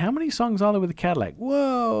was like, how many songs are there with the Cadillac?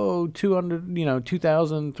 Whoa, 200,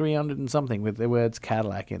 2,300 and something with the words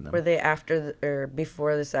Cadillac in them. Were they after or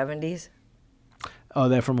before the 70s? Oh,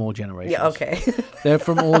 they're from all generations. Yeah, okay. They're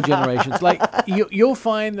from all generations. Like, you'll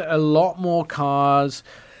find that a lot more cars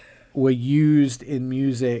were used in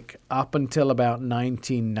music up until about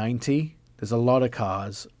 1990. There's a lot of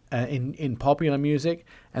cars in popular music.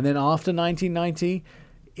 And then after 1990...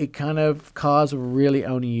 cars were really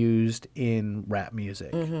only used in rap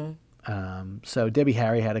music. So Debbie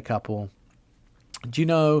Harry had a couple. Do you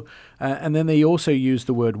know? And then they also used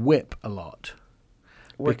the word whip a lot.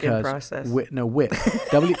 Work in process. Whip. WHIP,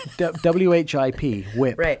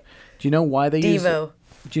 whip. Right. Do you know why they use? Devo.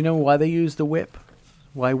 Do you know why they use the whip?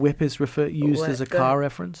 Why whip is used as a car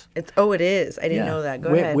reference? It is. I didn't know that.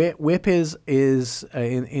 Go ahead. Whip is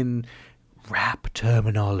in rap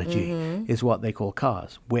terminology is what they call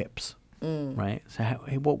cars, whips, right? So,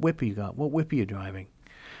 hey, what whip you got? What whip are you driving?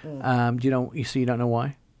 Do you know? You don't know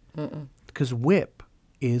why? Because whip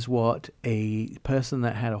is what a person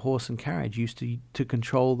that had a horse and carriage used to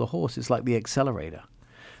control the horse. It's like the accelerator.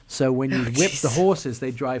 So when you whip the horses,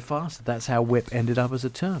 they drive faster. That's how whip ended up as a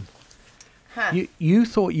term. Huh. You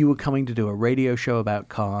thought you were coming to do a radio show about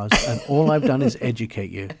cars, and all I've done is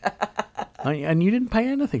educate you. And you didn't pay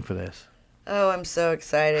anything for this. Oh, I'm so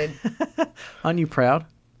excited. Aren't you proud?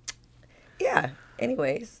 Yeah.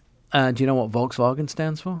 Anyways. Do you know what Volkswagen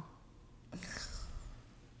stands for?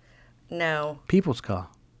 No. People's car.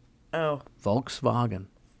 Oh. Volkswagen.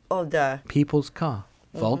 Oh, duh. People's car.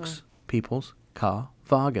 Volks, people's car,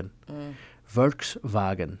 Wagen.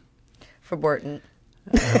 Volkswagen. Verboten.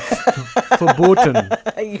 Verboten.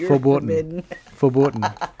 You're forbidden. Verboten.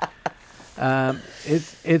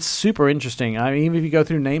 It's super interesting. I mean, even if you go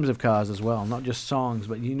through names of cars as well, not just songs,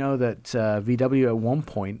 but you know that VW at one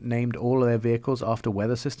point named all of their vehicles after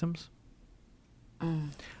weather systems.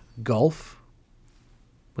 Gulf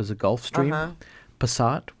was a Gulf Stream. Uh-huh.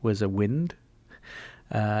 Passat was a wind.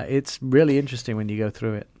 It's really interesting when you go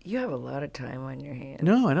through it. You have a lot of time on your hands.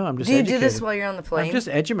 No, I know. I'm just Do you educated. do this while you're on the plane? I'm just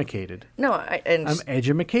edumacated. No, I'm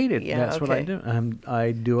edumacated. Yeah, That's what I okay. do.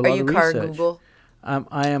 I do a Are lot you of car research. Google?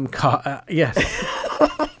 I am car. Yes.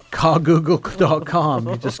 Cargoogle.com.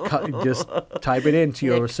 You just type it into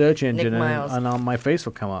your search engine, Miles. and on my face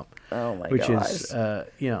will come up. Oh my Which gosh. is,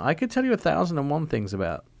 I could tell you 1,001 things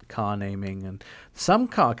about car naming, and some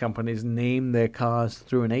car companies name their cars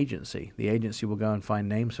through an agency. The agency will go and find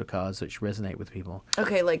names for cars which resonate with people.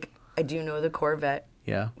 Okay, like I do know the Corvette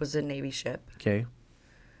Yeah. was a Navy ship. Okay.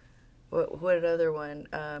 What other one?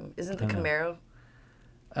 Isn't the Camaro?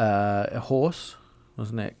 A horse,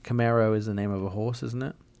 wasn't it? Camaro is the name of a horse, isn't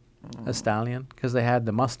it? A stallion, because they had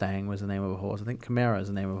the Mustang was the name of a horse. I think Camaro is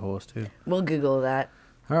the name of a horse too. We'll Google that.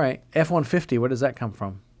 All right, F-150. Where does that come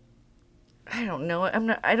from? I don't know.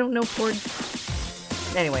 I don't know Ford.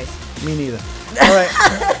 Anyways. Me neither. All right,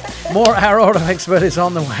 more Our Auto Expert is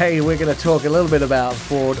on the way. We're going to talk a little bit about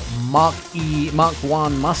Ford Mark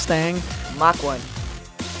 1 Mustang. Mach 1.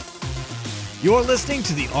 You're listening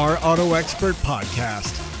to the Our Auto Expert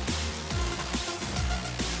podcast.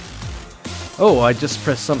 Oh, I just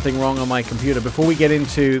pressed something wrong on my computer. Before we get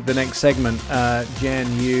into the next segment,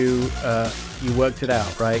 Jen, you worked it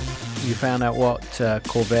out, right? You found out what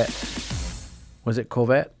Corvette was. It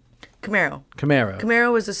Corvette? Camaro. Camaro.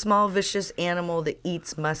 Camaro is a small, vicious animal that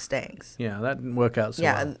eats Mustangs. Yeah, that didn't work out so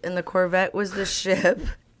Yeah, well. and the Corvette was the ship,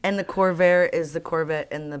 and the Corvair is the Corvette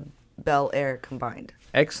and the Bel Air combined.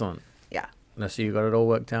 Excellent. Yeah. Now, so you got it all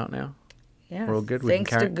worked out now? Yeah. We're all good? We can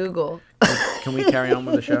Thanks to Google. Can we carry on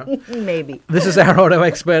with the show? Maybe. This is Our Auto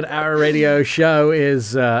Expert. Our radio show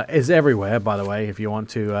is everywhere, by the way, if you want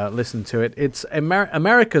to listen to it. It's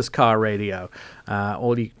America's Car Radio.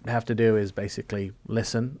 All you have to do is basically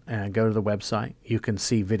listen and go to the website. You can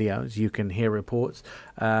see videos. You can hear reports.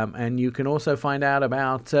 And you can also find out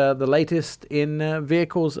about the latest in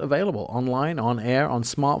vehicles available online, on air, on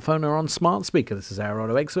smartphone, or on smart speaker. This is Our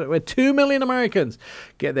Auto Expert, where 2 million Americans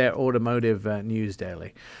get their automotive news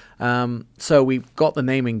daily. So we've got the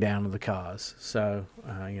naming down of the cars. So,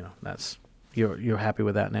 that's you're happy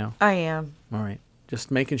with that now? I am. All right.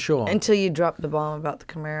 Just making sure. Until you drop the bomb about the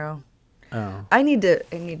Camaro. Oh. I need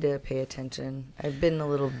to pay attention. I've been a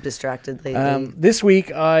little distracted lately. This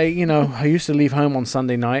week, I used to leave home on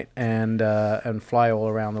Sunday night and fly all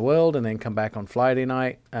around the world, and then come back on Friday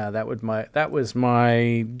night. That was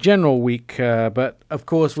my general week. But of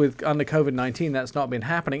course, under COVID-19, that's not been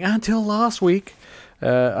happening until last week.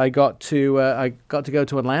 I got to go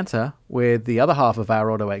to Atlanta with the other half of Our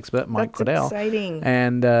Auto Expert, Mike That's Cordell, exciting.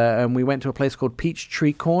 and we went to a place called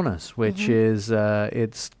Peachtree Corners, which is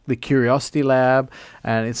it's the Curiosity Lab,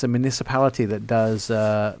 and it's a municipality that does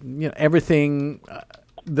everything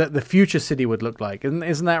that the future city would look like.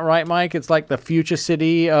 Isn't that right, Mike? It's like the future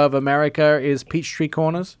city of America is Peachtree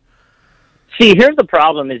Corners. See, here's the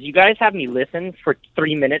problem: is you guys have me listen for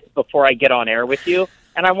 3 minutes before I get on air with you.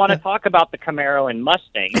 And I want to talk about the Camaro and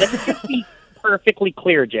Mustang. Let me just be perfectly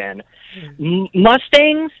clear, Jen.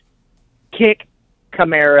 Mustangs kick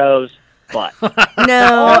Camaros' butt.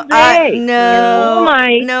 No, day. no,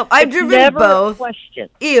 Mike, no. I've it's driven never a both. question.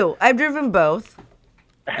 Ew, I've driven both.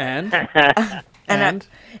 And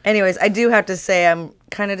Anyways, I do have to say I'm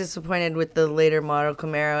kind of disappointed with the later model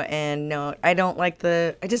Camaro, and no, I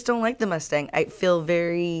just don't like the Mustang. I feel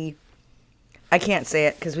very. I can't say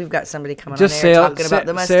it because we've got somebody coming just on air talking about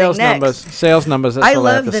the Mustang sales next. Sales numbers. That's I all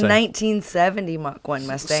love I have to the say. 1970 Mach 1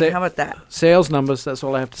 Mustang. How about that? Sales numbers. That's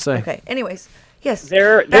all I have to say. Okay. Anyways, yes.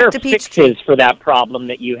 There back are to fixes Peachtree. for that problem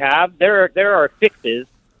that you have. There are fixes.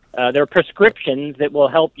 There are prescriptions that will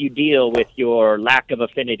help you deal with your lack of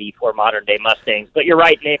affinity for modern day Mustangs. But you're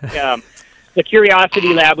right, Nick. The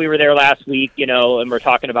Curiosity Lab, we were there last week, and we're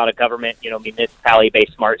talking about a government,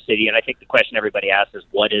 municipality-based smart city. And I think the question everybody asks is,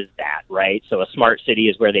 what is that, right? So a smart city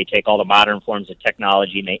is where they take all the modern forms of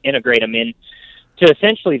technology and they integrate them in to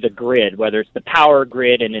essentially the grid, whether it's the power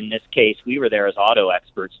grid, and in this case, we were there as auto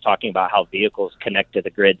experts talking about how vehicles connect to the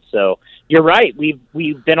grid. So you're right. We've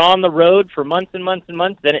been on the road for months and months and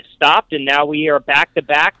months. Then it stopped, and now we are back to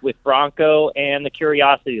back with Bronco and the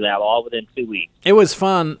Curiosity Lab, all within 2 weeks. It was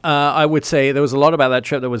fun. I would say there was a lot about that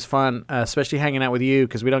trip that was fun, especially hanging out with you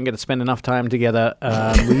because we don't get to spend enough time together.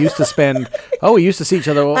 We used to spend. We used to see each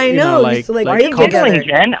other. I know. Like Why are you giggling,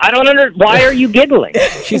 Jen? I don't why are you giggling?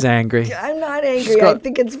 She's angry. I'm not angry. I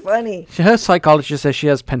think it's funny. Her psychologist says she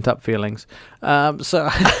has pent-up feelings. So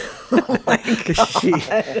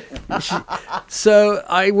so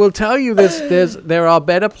I will tell you this: there are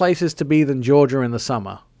better places to be than Georgia in the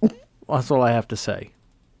summer. That's all I have to say.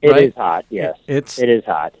 It Right? is hot, yes. It is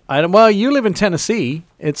hot. Well, you live in Tennessee.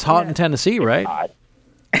 It's hot in Tennessee, right?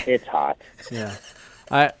 It's hot. Yeah.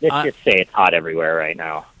 Let's just say it's hot everywhere right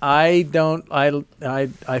now. I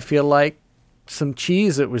feel like some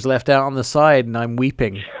cheese that was left out on the side, and I'm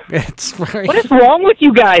weeping. It's very. What is wrong with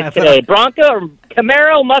you guys today? Bronco, or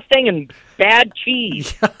Camaro, Mustang, and bad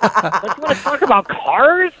cheese. Don't you want to talk about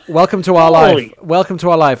cars? Welcome to our life. Welcome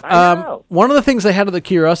to our life. I know. One of the things they had at the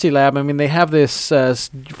Curiosity Lab, I mean, they have this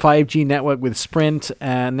 5G network with Sprint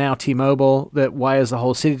and now T-Mobile that wires the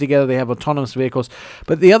whole city together. They have autonomous vehicles.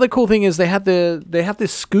 But the other cool thing is they have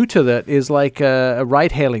this scooter that is like a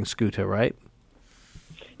ride-hailing scooter, right?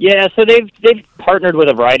 Yeah, so they've partnered with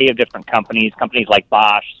a variety of different companies like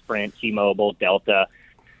Bosch, Sprint, T-Mobile, Delta.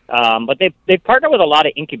 But they've partnered with a lot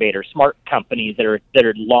of incubators, smart companies that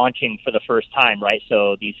are launching for the first time, right?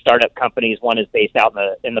 So these startup companies, one is based out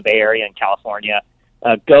in the Bay Area in California,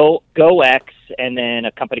 GoX, and then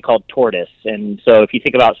a company called Tortoise. And so if you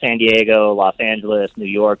think about San Diego, Los Angeles, New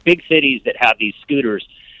York, big cities that have these scooters,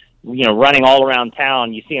 running all around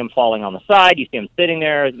town, you see them falling on the side, you see them sitting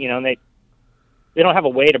there, and they don't have a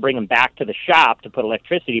way to bring them back to the shop to put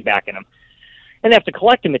electricity back in them. And they have to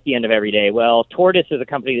collect them at the end of every day. Well, Tortoise is a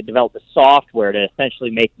company that developed the software to essentially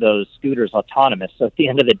make those scooters autonomous. So at the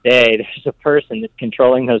end of the day, there's a person that's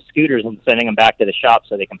controlling those scooters and sending them back to the shop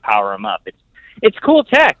so they can power them up. It's cool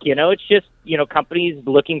tech, It's just, companies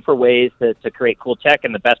looking for ways to create cool tech.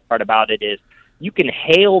 And the best part about it is you can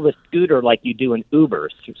hail the scooter like you do in Uber.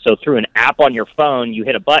 So through an app on your phone, you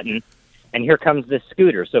hit a button, and here comes this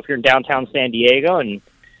scooter. So if you're in downtown San Diego and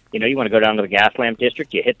you want to go down to the Gaslamp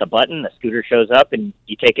District, you hit the button, the scooter shows up, and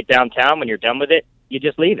you take it downtown. When you're done with it, you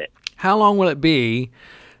just leave it. How long will it be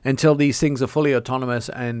until these things are fully autonomous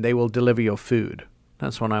and they will deliver your food?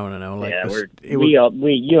 That's what I want to know.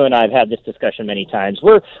 You and I have had this discussion many times.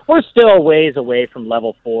 We're still a ways away from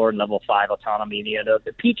level 4 and level 5 autonomy.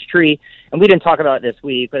 The Peachtree, and we didn't talk about it this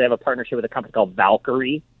week, but they have a partnership with a company called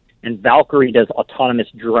Valkyrie. And Valkyrie does autonomous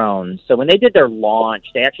drones. So when they did their launch,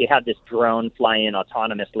 they actually had this drone fly in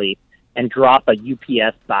autonomously and drop a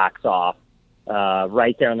UPS box off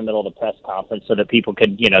right there in the middle of the press conference so that people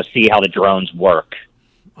could, see how the drones work.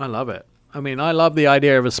 I love it. I mean, I love the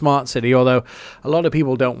idea of a smart city, although a lot of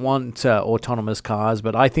people don't want autonomous cars,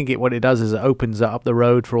 but I think what it does is it opens up the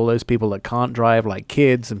road for all those people that can't drive, like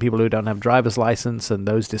kids and people who don't have driver's license and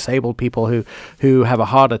those disabled people who have a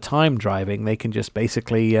harder time driving. They can just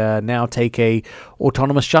basically now take a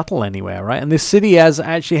autonomous shuttle anywhere, right? And this city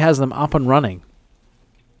actually has them up and running.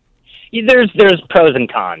 There's pros and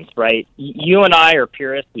cons, right? You and I are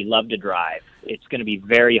purists. We love to drive. It's going to be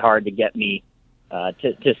very hard to get me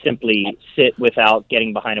to simply sit without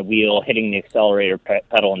getting behind a wheel, hitting the accelerator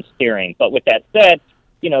pedal and steering. But with that said,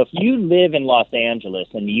 if you live in Los Angeles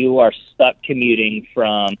and you are stuck commuting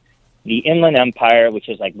from the Inland Empire, which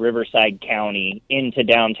is like Riverside County, into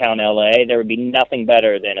downtown LA, there would be nothing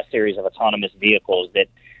better than a series of autonomous vehicles that,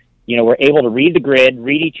 were able to read the grid,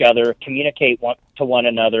 read each other, communicate to one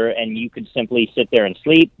another, and you could simply sit there and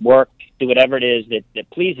sleep, work, do whatever it is that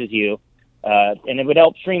pleases you. And it would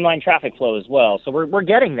help streamline traffic flow as well. So we're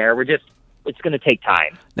getting there. It's going to take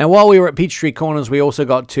time. Now, while we were at Peachtree Corners, we also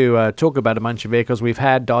got to talk about a bunch of vehicles. We've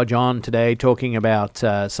had Dodge on today talking about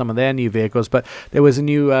some of their new vehicles, but there was a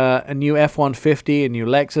new F-150, a new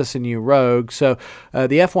Lexus, a new Rogue. So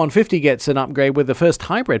the F-150 gets an upgrade with the first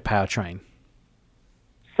hybrid powertrain.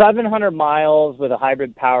 700 miles with a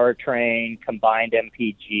hybrid powertrain, combined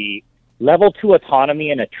MPG, level 2 autonomy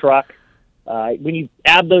in a truck. When you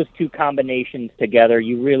add those two combinations together,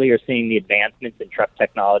 you really are seeing the advancements in truck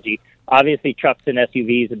technology. Obviously, trucks and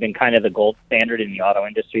SUVs have been kind of the gold standard in the auto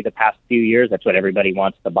industry the past few years. That's what everybody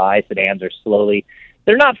wants to buy. Sedans are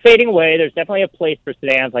they're not fading away. There's definitely a place for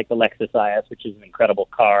sedans like the Lexus IS, which is an incredible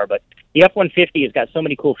car. But the F-150 has got so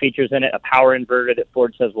many cool features in it, a power inverter that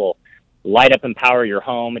Ford says will light up and power your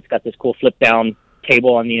home. It's got this cool flip-down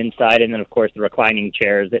table on the inside, and then of course the reclining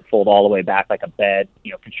chairs that fold all the way back like a bed.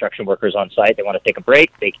 Construction workers on site, they want to take a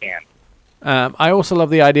break, they can. I also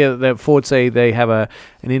love the idea that Ford say they have an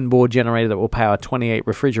inboard generator that will power 28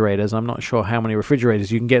 refrigerators. I'm not sure how many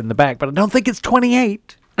refrigerators you can get in the back, but I don't think it's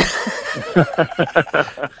 28.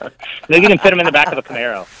 They can fit them in the back of a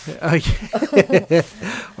Camaro.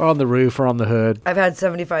 Or on the roof or on the hood. I've had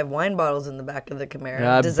 75 wine bottles in the back of the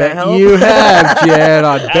Camaro. Does that help? You have, Jen.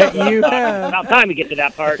 I bet you have. About time we get to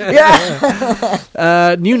that part.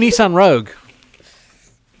 Yeah. New Nissan Rogue.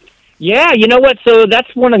 Yeah, you know what? So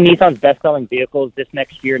that's one of Nissan's best-selling vehicles. This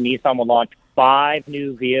next year, Nissan will launch 5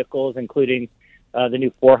 new vehicles, including the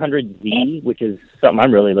new 400Z, which is something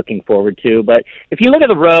I'm really looking forward to. But if you look at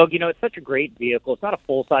the Rogue, you know, it's such a great vehicle. It's not a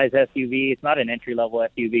full-size SUV. It's not an entry-level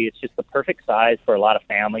SUV. It's just the perfect size for a lot of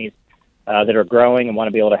families that are growing and want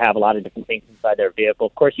to be able to have a lot of different things inside their vehicle.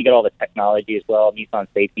 Of course, you get all the technology as well, Nissan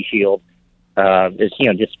Safety Shield. There's, you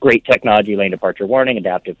know, just great technology, lane departure warning,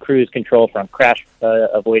 adaptive cruise control, front crash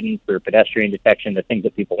avoidance for pedestrian detection, the things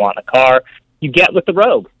that people want in a car. You get with the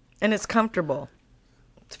Rogue. And it's comfortable.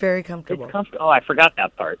 It's very comfortable. Oh, I forgot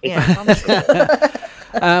that part. Yeah,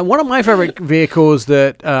 comfortable. One of my favorite vehicles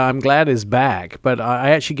that I'm glad is back, but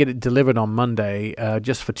I actually get it delivered on Monday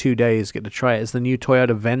just for 2 days, get to try it, is the new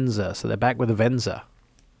Toyota Venza. So they're back with the Venza.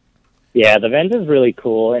 Yeah, the Venza is really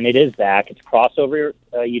cool, and it is back. It's a crossover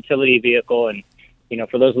utility vehicle, and, you know,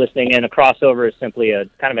 for those listening in, a crossover is simply a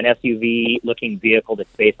kind of an SUV-looking vehicle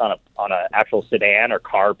that's based on an actual sedan or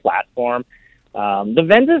car platform. The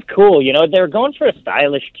Venza is cool. You know, they're going for a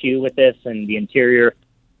stylish Q with this, and the interior,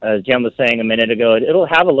 as Jem was saying a minute ago, it'll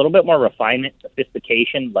have a little bit more refinement,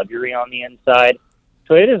 sophistication, luxury on the inside.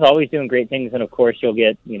 So it is always doing great things, and of course you'll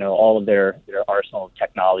get, you know, all of their arsenal of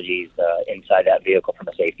technologies inside that vehicle from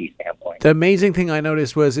a safety standpoint. The amazing thing I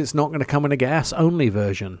noticed was it's not going to come in a gas-only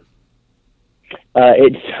version.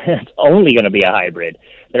 It's only going to be a hybrid.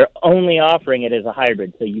 They're only offering it as a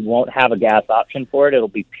hybrid, so you won't have a gas option for it. It'll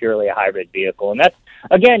be purely a hybrid vehicle. And that's,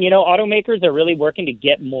 again, you know, automakers are really working to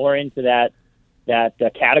get more into that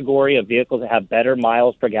category of vehicles that have better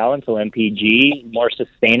miles per gallon, so MPG, more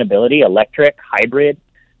sustainability, electric, hybrid.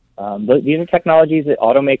 These are technologies that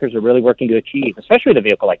automakers are really working to achieve, especially the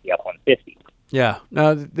vehicle like the F-150. Yeah,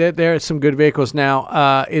 no, there are some good vehicles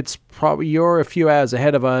now. It's probably you're a few hours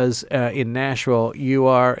ahead of us in Nashville. You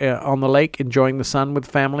are on the lake enjoying the sun with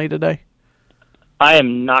family today? I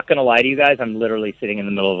am not going to lie to you guys. I'm literally sitting in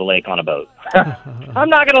the middle of a lake on a boat. I'm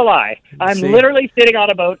not going to lie. I'm literally sitting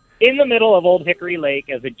on a boat in the middle of Old Hickory Lake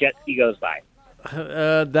as a jet ski goes by.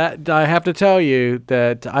 That I have to tell you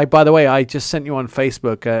that by the way, I just sent you on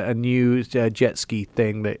Facebook a new jet ski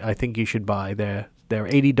thing that I think you should buy. They're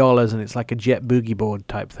 $80 and it's like a jet boogie board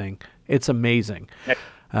type thing. It's amazing.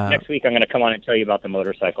 Next week I'm going to come on and tell you about the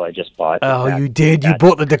motorcycle I just bought. Oh, you did? You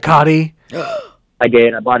bought the Ducati? I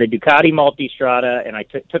did. I bought a Ducati Multistrada, and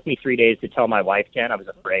it took me 3 days to tell my wife, Jen. I was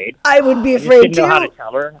afraid. I would be afraid, too. I didn't know how to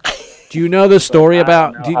tell her. Do you know the story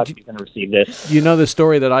about... I don't know how she's going to receive this. You know the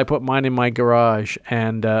story that I put mine in my garage,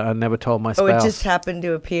 and I never told my spouse. Oh, it just happened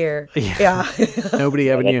to appear. Yeah.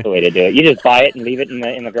 Nobody ever knew. That's the way to do it. You just buy it and leave it in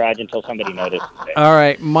the garage until somebody notices it. All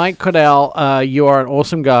right, Mike Cordell, you are an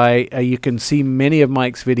awesome guy. You can see many of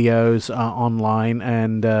Mike's videos online,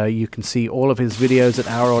 and you can see all of his videos at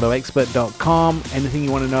ourautoexpert.com. Anything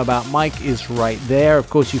you want to know about Mike is right there. Of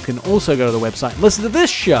course, you can also go to the website and listen to this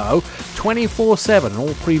show 24/7.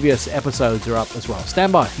 All previous episodes are up as well.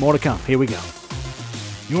 Stand by. More to come. Here we go.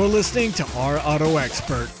 You're listening to Our Auto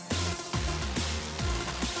Expert.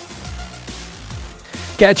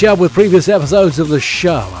 Catch up with previous episodes of the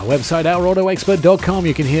show. Our website, ourautoexpert.com.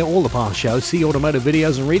 You can hear all the past shows, see automotive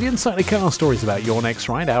videos, and read insider car stories about your next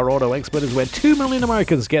ride. Our Auto Expert is where 2 million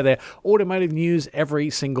Americans get their automotive news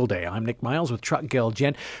every single day. I'm Nick Miles with Truck Girl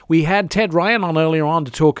Jen. We had Ted Ryan on earlier on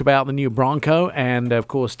to talk about the new Bronco, and of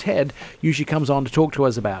course, Ted usually comes on to talk to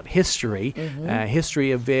us about history,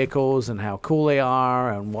 history of vehicles and how cool they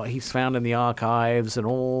are, and what he's found in the archives, and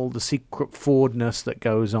all the secret Fordness that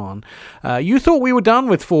goes on. You thought we were done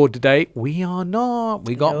with Ford today. We are not.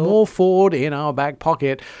 We got more Ford in our back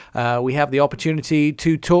pocket. We have the opportunity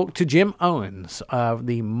to talk to Jim Owens,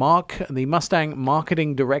 the Mustang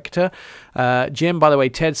marketing director. Jim, by the way,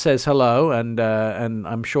 Ted says hello, and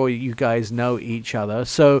I'm sure you guys know each other.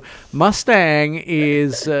 So Mustang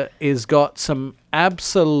is got some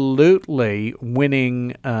absolutely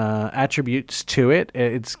winning attributes to it.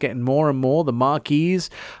 It's getting more and more. The Mach-E's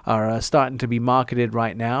are starting to be marketed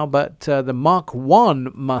right now, but the Mach 1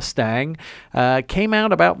 Mustang came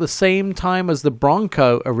out about the same time as the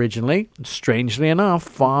Bronco originally. Strangely enough,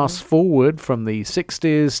 fast forward from the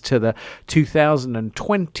 60s to the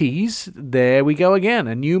 2020s, there we go again.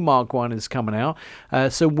 A new Mach 1 is coming out.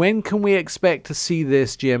 So when can we expect to see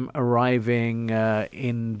this, Jim, arriving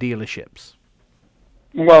in dealerships?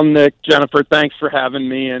 Well, Nick, Jennifer, thanks for having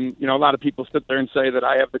me. And, you know, a lot of people sit there and say that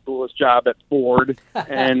I have the coolest job at Ford,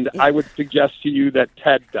 and I would suggest to you that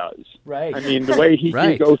Ted does. Right. I mean, the way he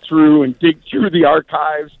can go through and dig through the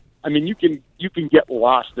archives, I mean, you can get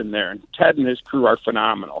lost in there, and Ted and his crew are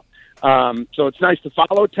phenomenal. So it's nice to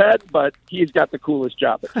follow Ted, but he's got the coolest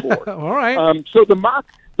job at Ford. All right. So the Mach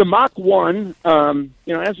 1,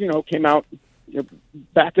 you know, as you know, came out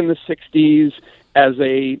back in the 60s as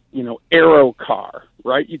a, you know, aero car,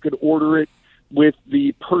 right? You could order it with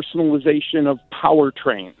the personalization of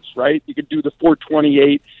powertrains, right? You could do the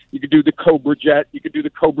 428, you could do the Cobra Jet, you could do the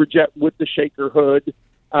Cobra Jet with the shaker hood,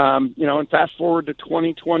 and fast forward to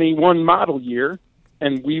 2021 model year,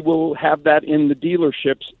 and we will have that in the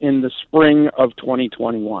dealerships in the spring of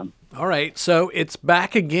 2021. All right, so it's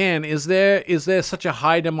back again. Is there such a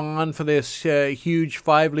high demand for this huge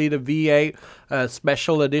 5-liter V8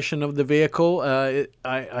 special edition of the vehicle?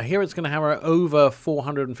 I hear it's going to have over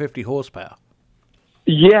 450 horsepower.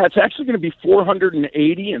 Yeah, it's actually going to be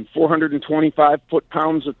 480 and 425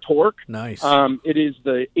 foot-pounds of torque. Nice. It is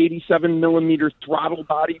the 87-millimeter throttle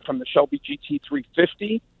body from the Shelby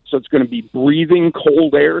GT350, so it's going to be breathing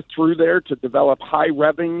cold air through there to develop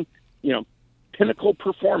high-revving, pinnacle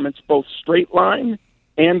performance, both straight line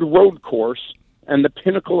and road course, and the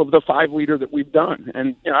pinnacle of the 5-liter that we've done.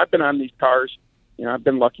 And I've been on these cars. I've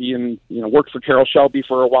been lucky and worked for Carroll Shelby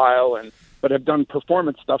for a while, but I've done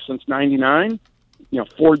performance stuff since '99.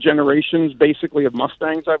 4 generations basically of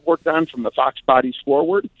Mustangs I've worked on from the Fox bodies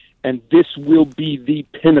forward, and this will be the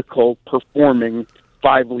pinnacle performing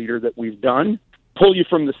 5-liter that we've done. Pull you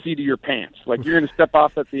from the seat of your pants. Like you're going to step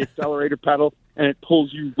off at the accelerator pedal, and it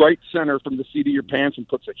pulls you right center from the seat of your pants and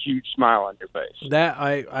puts a huge smile on your face. That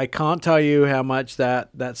I can't tell you how much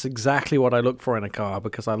that's exactly what I look for in a car,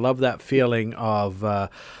 because I love that feeling of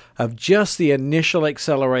just the initial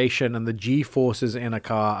acceleration and the G-forces in a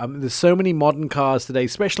car. There's so many modern cars today,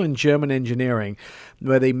 especially in German engineering,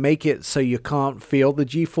 where they make it so you can't feel the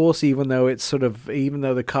G-force, even though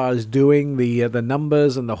the car is doing the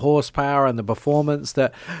numbers and the horsepower and the performance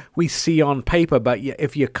that we see on paper. But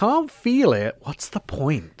if you can't feel it, what's the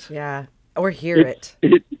point? Yeah. Or hear it.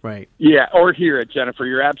 Right. Yeah, or hear it, Jennifer.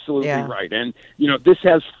 You're absolutely right. And, this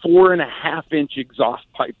has 4.5-inch exhaust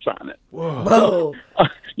pipes on it. Whoa.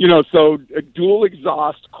 So a dual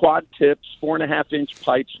exhaust, quad tips, 4.5-inch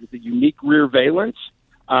pipes with a unique rear valence.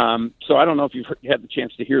 So I don't know if you've had the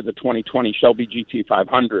chance to hear the 2020 Shelby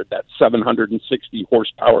GT500, that 760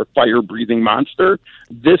 horsepower fire-breathing monster.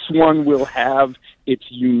 This one will have its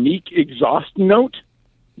unique exhaust note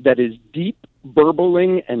that is deep,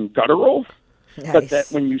 burbling, and guttural, but that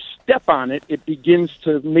when you step on it, it begins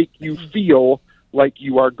to make you feel like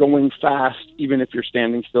you are going fast, even if you're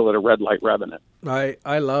standing still at a red light revving it.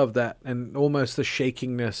 I love that, and almost the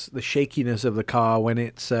shakiness of the car when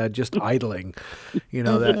it's just idling. The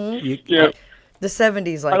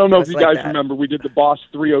 70s. I don't know if you guys remember, we did the Boss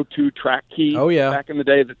 302 track key. Oh yeah, back in the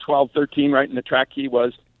day, the 1213, right? And the track key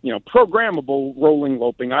was programmable rolling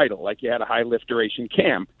loping idle, like you had a high lift duration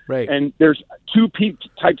cam. Right. And there's 2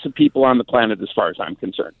 types of people on the planet as far as I'm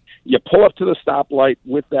concerned. You pull up to the stoplight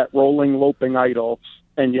with that rolling loping idle,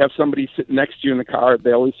 and you have somebody sitting next to you in the car.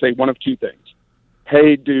 They always say one of 2 things.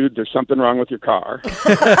 Hey, dude, there's something wrong with your car.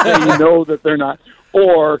 And you know that they're not.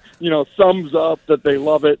 Or, thumbs up that they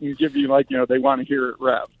love it and give you they want to hear it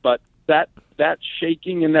rev. But that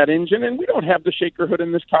shaking in that engine, and we don't have the shaker hood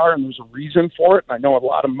in this car, and there's a reason for it. And I know a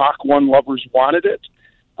lot of Mach 1 lovers wanted it.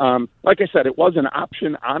 Like I said, it was an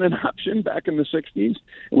option on an option back in the 60s.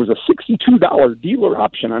 It was a $62 dealer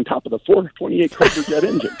option on top of the 428 Cobra Jet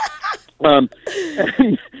engine.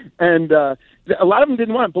 And a lot of them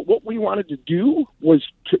didn't want it, but what we wanted to do was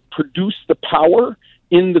to produce the power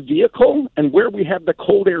in the vehicle, and where we have the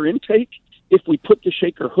cold air intake, if we put the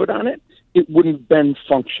shaker hood on it, it wouldn't have been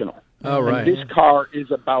functional. Oh, right. And this car is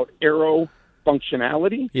about aero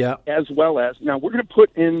functionality, as well as, now we're going to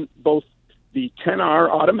put in both the 10R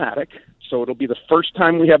automatic, so it'll be the first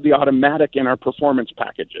time we have the automatic in our performance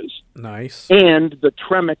packages. Nice. And the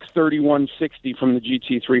Tremec 3160 from the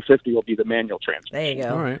GT350 will be the manual transmission. There you go.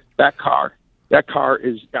 All right. That car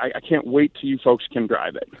is, I can't wait till you folks can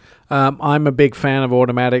drive it. I'm a big fan of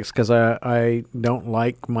automatics because I don't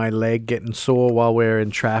like my leg getting sore while we're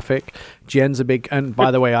in traffic. Jen's a big, and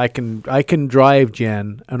by the way, I can drive,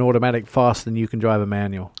 Jen, an automatic faster than you can drive a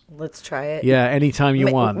manual. Let's try it. Yeah, anytime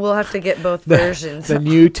you want. We'll have to get both versions. The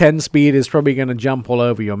new 10-speed is probably going to jump all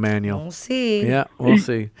over your manual. We'll see. Yeah, we'll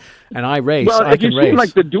see. And I race. Well, I can you've race. seen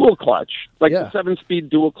like the dual clutch, like the 7-speed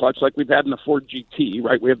dual clutch, like we've had in the Ford GT,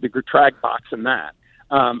 right? We have the drag box in that.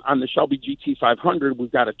 On the Shelby GT500,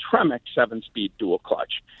 we've got a Tremec 7-speed dual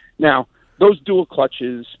clutch. Now, those dual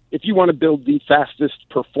clutches, if you want to build the fastest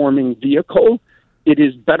performing vehicle, it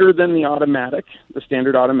is better than the automatic, the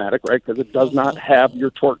standard automatic, right? Because it does not have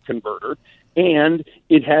your torque converter. And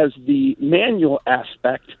it has the manual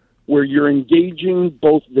aspect where you're engaging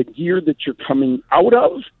both the gear that you're coming out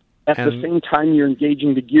of at the same time you're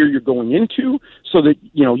engaging the gear you're going into, so that,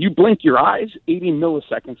 you blink your eyes, 80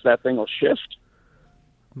 milliseconds, that thing will shift.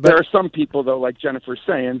 But there are some people, though, like Jennifer's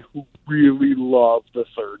saying, who really love the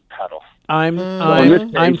third pedal.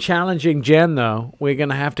 I'm challenging Jen though. We're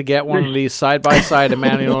gonna have to get one of these side by side and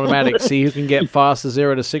manual automatic. See who can get faster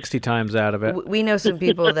 0 to 60 times out of it. We know some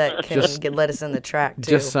people that can let us in the track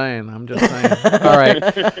too. Just saying. I'm just saying. All right.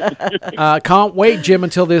 Can't wait, Jim,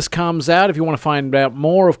 until this comes out. If you want to find out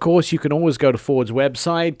more, of course, you can always go to Ford's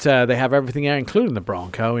website. They have everything there, including the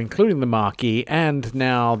Bronco, including the Mach-E, and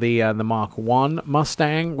now the Mark I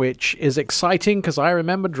Mustang, which is exciting because I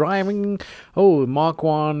remember driving Mark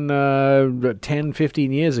I 10,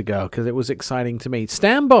 15 years ago because it was exciting to me.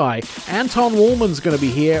 Stand by. Anton Wallman's going to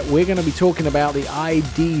be here. We're going to be talking about the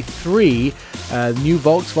ID.3, new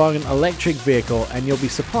Volkswagen electric vehicle, and you'll be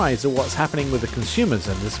surprised at what's happening with the consumers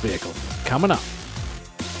in this vehicle. Coming up.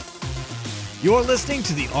 You're listening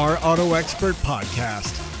to the Our Auto Expert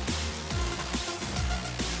podcast.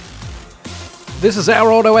 This is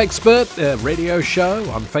Our Auto Expert radio show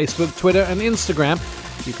on Facebook, Twitter, and Instagram.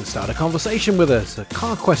 You can start a conversation with us. A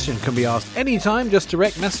car question can be asked anytime. Just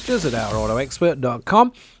direct messages at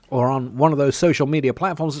ourautoexpert.com or on one of those social media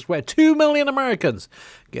platforms. It's where 2 million Americans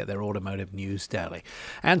get their automotive news daily.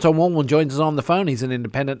 Anton Wallman joins us on the phone. He's an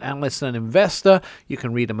independent analyst and investor. You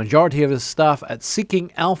can read a majority of his stuff at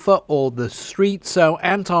Seeking Alpha or The Street. So,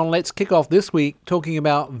 Anton, let's kick off this week talking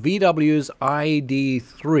about VW's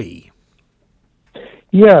ID.3.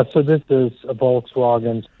 Yeah, so this is a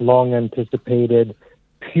Volkswagen's long-anticipated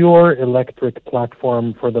pure electric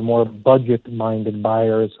platform for the more budget-minded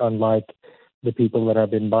buyers, unlike the people that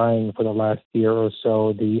have been buying for the last year or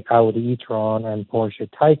so the Audi e-tron and Porsche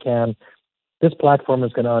Taycan. This platform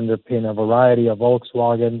is going to underpin a variety of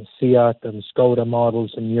Volkswagen, Seat, and Skoda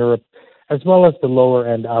models in Europe, as well as the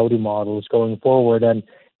lower-end Audi models going forward. And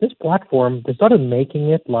this platform, they started making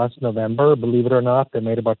it last November, believe it or not. They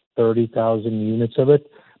made about 30,000 units of it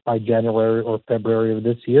by January or February of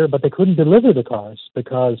this year, but they couldn't deliver the cars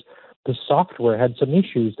because the software had some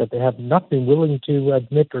issues that they have not been willing to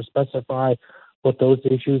admit or specify what those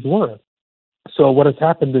issues were. So what has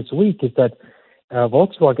happened this week is that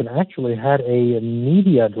Volkswagen actually had a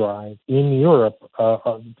media drive in Europe,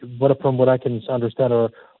 from what I can understand are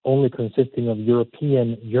only consisting of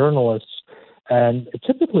European journalists. And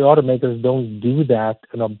typically automakers don't do that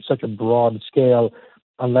on such a broad scale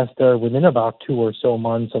unless they're within about 2 or so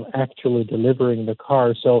months of actually delivering the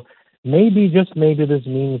car. So maybe, just maybe, this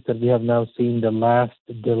means that we have now seen the last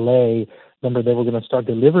delay. Remember, they were going to start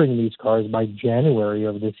delivering these cars by January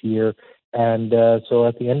of this year. And so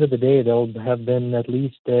at the end of the day, they'll have been at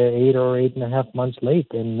least 8 or 8.5 months late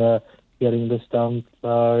in getting this stuff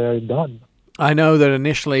done. I know that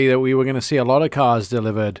initially that we were going to see a lot of cars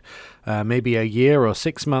delivered maybe a year or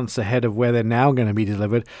 6 months ahead of where they're now going to be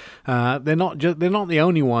delivered. They're not the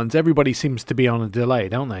only ones. Everybody seems to be on a delay,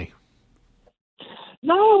 don't they?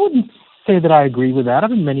 No, I wouldn't say that I agree with that. I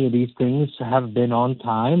mean, many of these things have been on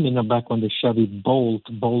time. Back when the Chevy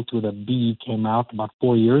Bolt with a B, came out about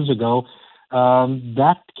 4 years ago,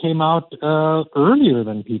 that came out earlier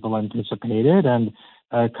than people anticipated, and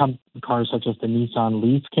cars such as the Nissan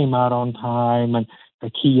Leaf came out on time, and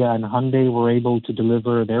Kia and Hyundai were able to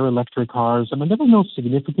deliver their electric cars. I mean, there were no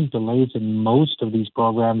significant delays in most of these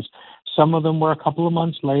programs. Some of them were a couple of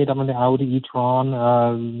months late. I mean, the Audi e-tron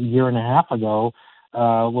a year and a half ago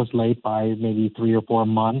was late by maybe 3 or 4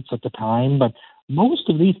 months at the time, but most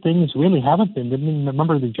of these things really haven't been. I mean,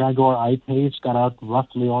 remember the Jaguar I-Pace got out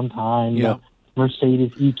roughly on time. Yeah.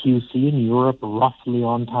 Mercedes EQC in Europe roughly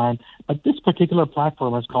on time. But this particular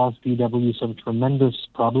platform has caused VW some tremendous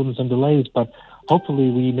problems and delays, but hopefully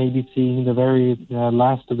we may be seeing the very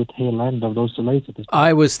last of the tail end of those delays at this point.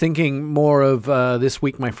 I was thinking more of this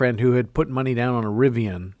week, my friend who had put money down on a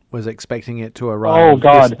Rivian was expecting it to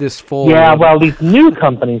arrive this fall. Yeah, well, these new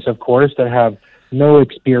companies, of course, that have no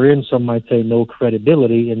experience, some might say no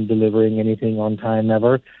credibility in delivering anything on time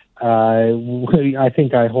ever. I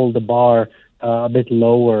think I hold the bar a bit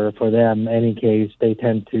lower for them. In any case, they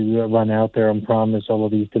tend to run out there and promise all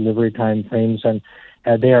of these delivery time frames, and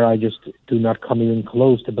there I just do not come even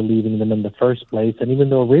close to believing them in the first place. And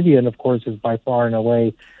even though Rivian, of course, is by far and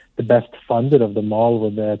away the best funded of them all,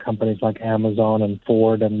 with companies like Amazon and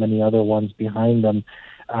Ford and many other ones behind them,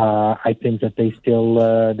 I think that they still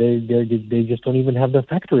they just don't even have their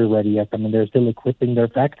factory ready yet. I mean, they're still equipping their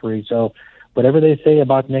factory. So whatever they say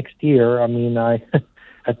about next year, I mean,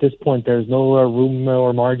 at this point, there's no room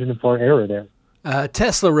or margin for error there.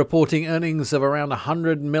 Tesla reporting earnings of around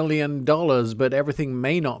 $100 million, but everything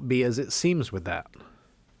may not be as it seems with that.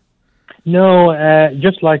 No,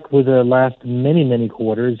 just like with the last many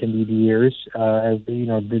quarters, indeed years, as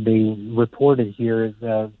they reported here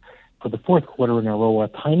for the fourth quarter in a row, a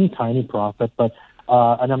tiny profit, but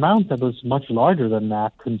an amount that was much larger than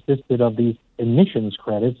that consisted of these emissions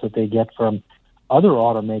credits that they get from other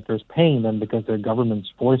automakers paying them because their governments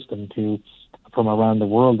forced them to from around the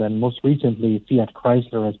world. And most recently, Fiat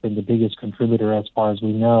Chrysler has been the biggest contributor, as far as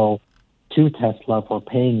we know, to Tesla for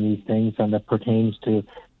paying these things, and that pertains to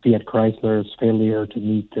Fiat Chrysler's failure to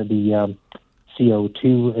meet the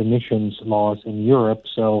CO2 emissions laws in Europe.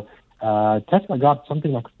 So Tesla got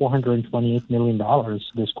something like $428 million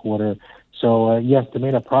this quarter. So yes, they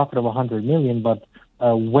made a profit of $100 million, but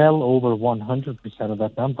well over 100% of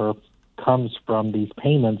that number comes from these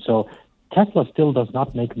payments. So Tesla still does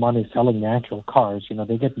not make money selling the actual cars. You know,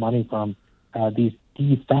 they get money from these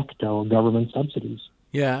de facto government subsidies.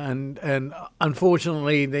 Yeah, and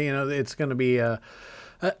unfortunately, it's going to be a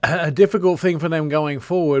difficult thing for them going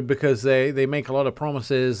forward because they make a lot of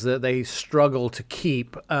promises that they struggle to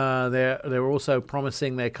keep. They're also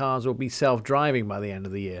promising their cars will be self-driving by the end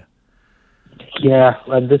of the year. Yeah,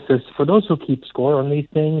 and this is, for those who keep score on these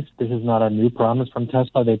things, this is not a new promise from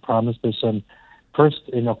Tesla. They promised this first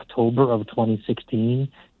in October of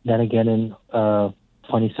 2016, then again in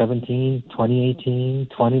 2017, 2018,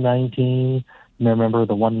 2019. Remember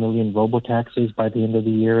the 1 million robotaxis by the end of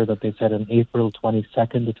the year that they said in April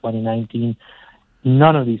 22nd of 2019.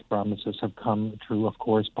 None of these promises have come true, of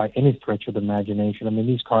course, by any stretch of the imagination. I mean,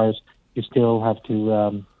 these cars, you still have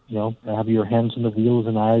to, have your hands on the wheels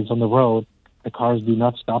and eyes on the road. The cars do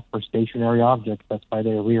not stop for stationary objects. That's why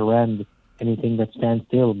they rear end anything that stands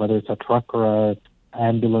still, whether it's a truck or a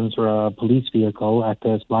ambulance or a police vehicle, at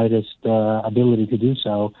the slightest ability to do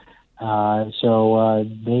so. They're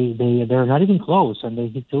not even close, and they're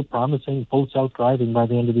still promising full self-driving by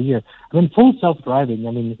the end of the year. I mean, full self-driving,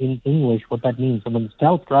 in English, what that means,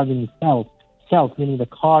 self-driving is self, meaning the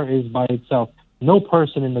car is by itself. No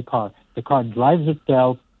person in the car. The car drives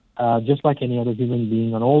itself, just like any other human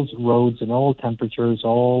being, on all roads, in all temperatures,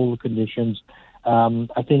 all conditions.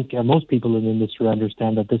 I think most people in the industry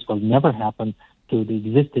understand that this will never happen to the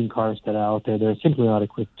existing cars that are out there. They're simply not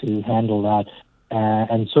equipped to handle that.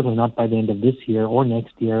 And certainly not by the end of this year or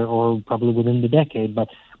next year or probably within the decade. But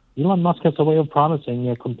Elon Musk has a way of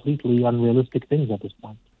promising completely unrealistic things at this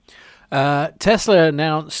point. Tesla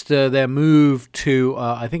announced their move to,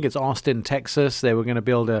 I think it's Austin, Texas. They were going to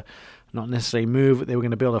build not necessarily move, they were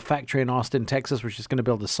going to build a factory in Austin, Texas, which is going to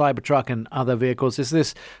build a Cybertruck and other vehicles. Is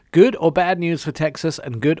this good or bad news for Texas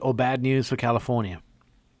and good or bad news for California?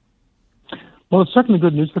 Well, it's certainly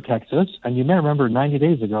good news for Texas. And you may remember 90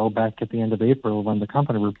 days ago, back at the end of April, when the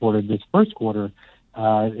company reported this first quarter,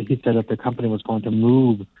 he said that the company was going to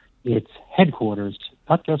move its headquarters,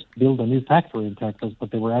 not just build a new factory in Texas,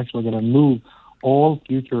 but they were actually going to move all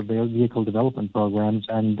future vehicle development programs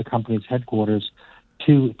and the company's headquarters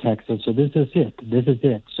to Texas. So this is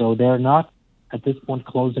it. So they're not, at this point,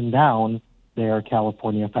 closing down their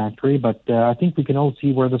California factory, but I think we can all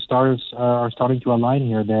see where the stars are starting to align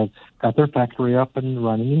here. They've got their factory up and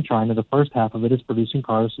running in China. The first half of it is producing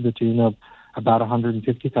cars to the tune of about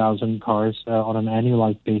 150,000 cars on an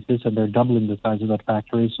annualized basis, and they're doubling the size of that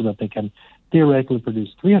factory so that they can theoretically produce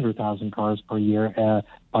 300,000 cars per year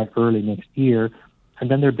by early next year.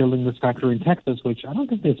 And then they're building this factory in Texas, which I don't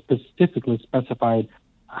think they specifically specified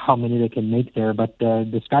how many they can make there, but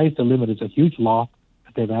the sky's the limit. It's a huge lot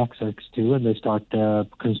that they have access to, and they start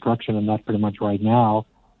construction on that pretty much right now.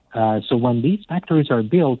 So when these factories are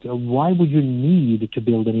built, why would you need to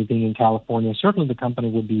build anything in California? Certainly the company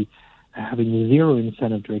would be having zero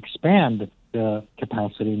incentive to expand the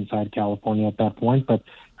capacity inside California at that point, but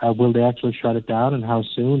will they actually shut it down, and how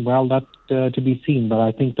soon? Well, that's to be seen, but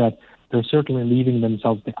I think that they're certainly leaving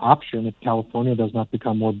themselves the option, if California does not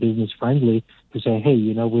become more business-friendly, to say, hey,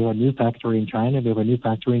 we have a new factory in China, we have a new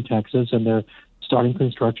factory in Texas, and they're starting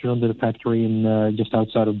construction on the factory in just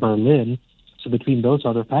outside of Berlin. So between those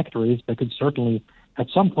other factories, they could certainly, at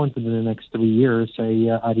some point within the next 3 years, say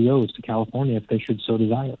adios to California if they should so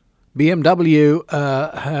desire. BMW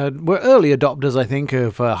were early adopters, I think,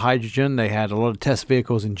 of hydrogen. They had a lot of test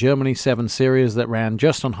vehicles in Germany, 7 Series that ran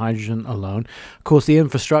just on hydrogen alone. Of course, the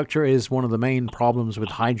infrastructure is one of the main problems with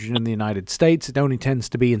hydrogen in the United States. It only tends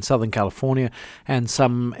to be in Southern California and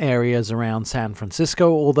some areas around San Francisco,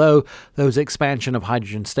 although those expansion of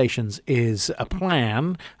hydrogen stations is a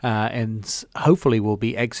plan and hopefully will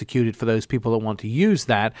be executed for those people that want to use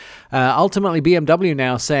that. Ultimately, BMW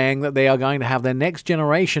now saying that they are going to have their next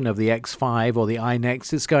generation of the X5 or the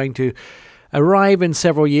iNext. It's going to arrive in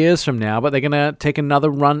several years from now, but they're going to take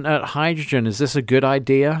another run at hydrogen. Is this a good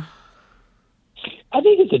idea? I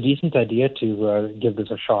think it's a decent idea to give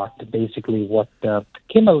this a shot. Basically, what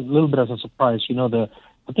came a little bit as a surprise,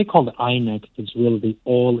 what they call the iNext is really the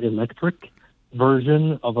all-electric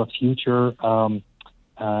version of a future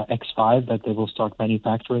X5 that they will start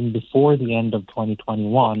manufacturing before the end of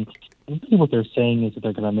 2021. And really what they're saying is that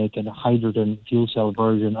they're going to make a hydrogen fuel cell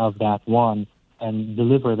version of that one and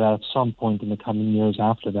deliver that at some point in the coming years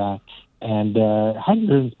after that. And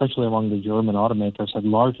hydrogen, especially among the German automakers, had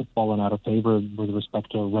largely fallen out of favor with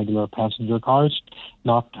respect to regular passenger cars,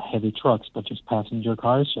 not heavy trucks, but just passenger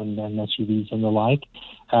cars and SUVs and the like.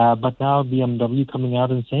 But now BMW coming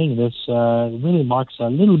out and saying this really marks a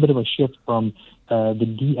little bit of a shift from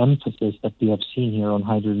the de-emphasis that we have seen here on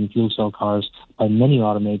hydrogen fuel cell cars by many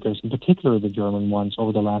automakers, in particular the German ones,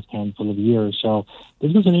 over the last handful of years. So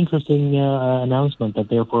this was an interesting announcement that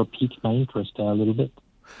therefore piqued my interest a little bit.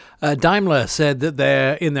 Daimler said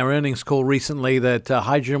that in their earnings call recently that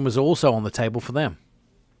hydrogen was also on the table for them.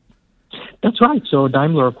 That's right. So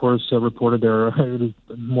Daimler, of course, reported their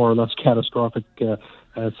more or less catastrophic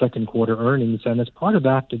second quarter earnings. And as part of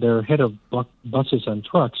that, their head of buses and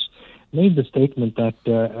trucks made the statement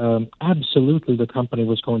that absolutely the company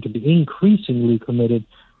was going to be increasingly committed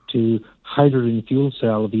to hydrogen fuel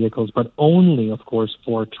cell vehicles, but only, of course,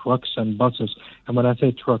 for trucks and buses. And when I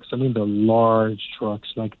say trucks, I mean the large trucks,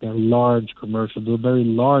 like the large commercial, the very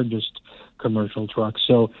largest commercial trucks.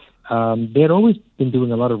 So they had always been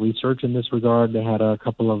doing a lot of research in this regard. They had a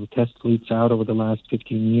couple of test fleets out over the last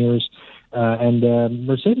 15 years. And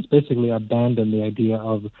Mercedes basically abandoned the idea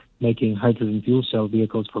of making hydrogen fuel cell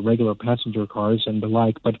vehicles for regular passenger cars and the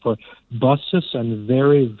like. But for buses and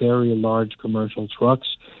very, very large commercial trucks,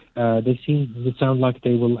 it sound like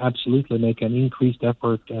they will absolutely make an increased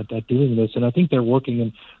effort at doing this. And I think they're working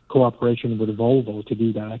in cooperation with Volvo to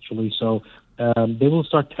do that, actually. So they will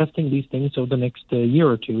start testing these things over the next year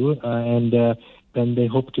or two, and then they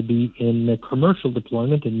hope to be in commercial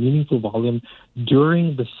deployment in meaningful volume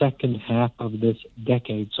during the second half of this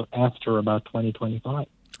decade, so after about 2025.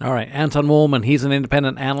 All right, Anton Wallman, he's an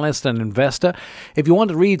independent analyst and investor. If you want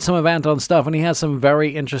to read some of Anton's stuff, and he has some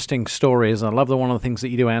very interesting stories, I love that one of the things that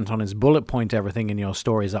you do, Anton, is bullet point everything in your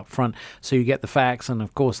stories up front so you get the facts, and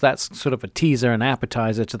of course that's sort of a teaser and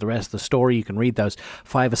appetizer to the rest of the story. You can read those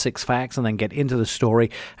 5 or 6 facts and then get into the story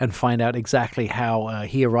and find out exactly how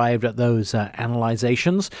he arrived at those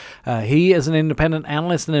analyzations. He is an independent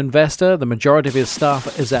analyst and investor. The majority of his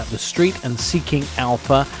stuff is at The Street and Seeking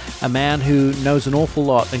Alpha, a man who knows an awful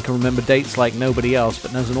lot and can remember dates like nobody else,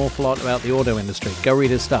 but knows an awful lot about the auto industry. Go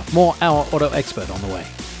read his stuff. More Our Auto Expert on the way.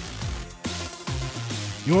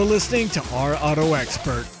 You're listening to Our Auto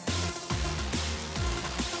Expert.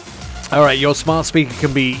 All right, your smart speaker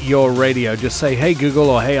can be your radio. Just say, hey Google,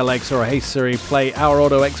 or hey Alexa, or hey Siri, play Our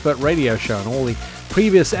Auto Expert radio show, and all the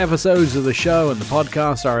previous episodes of the show and the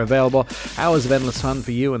podcast are available. Hours of endless fun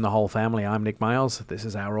for you and the whole family. I'm Nick Miles. This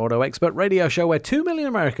is Our Auto Expert radio show where 2 million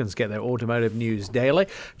Americans get their automotive news daily.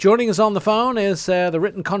 Joining us on the phone is the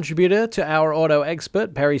written contributor to Our Auto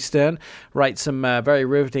Expert, Perry Stern. Writes some very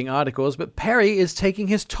riveting articles, but Perry is taking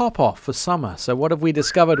his top off for summer. So what have we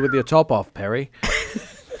discovered with your top off, Perry?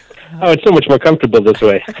 Oh, it's so much more comfortable this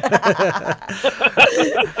way.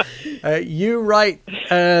 You write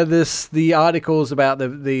the articles about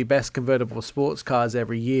the best convertible sports cars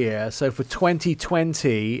every year. So for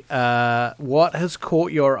 2020, what has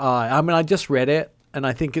caught your eye? I mean, I just read it, and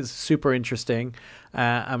I think it's super interesting.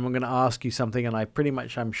 And I'm going to ask you something, and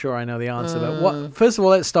I'm sure I know the answer. But first of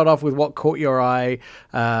all, let's start off with what caught your eye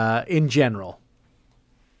in general.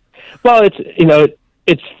 Well,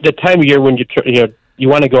 it's the time of year when you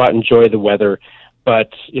want to go out and enjoy the weather,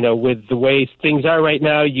 but with the way things are right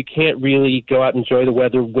now, you can't really go out and enjoy the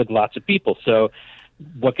weather with lots of people. So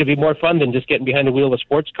what could be more fun than just getting behind the wheel of a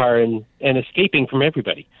sports car and escaping from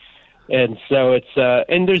everybody? And so it's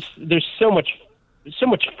and there's so much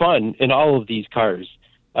fun in all of these cars,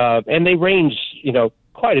 and they range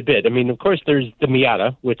quite a bit. I mean, of course, there's the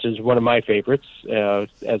Miata, which is one of my favorites as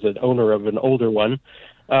an owner of an older one.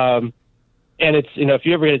 And it's, if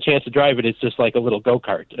you ever get a chance to drive it, it's just like a little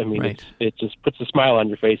go-kart. I mean, right. It just puts a smile on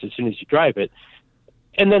your face as soon as you drive it.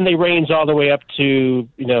 And then they range all the way up to,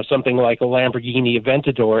 something like a Lamborghini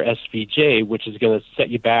Aventador SVJ, which is going to set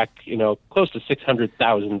you back, close to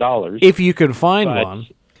 $600,000. If you can find one.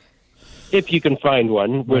 If you can find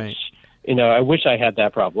one, which, right. I wish I had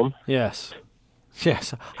that problem. Yes.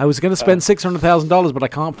 Yes. I was going to spend $600,000, but I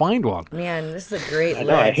can't find one. Man, this is a great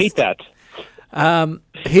list. I know, I hate that.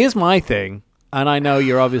 Here's my thing. And I know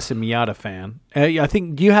you're obviously a Miata fan. I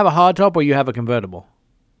think, do you have a hardtop or you have a convertible?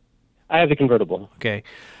 I have the convertible. Okay.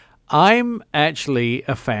 I'm actually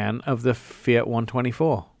a fan of the Fiat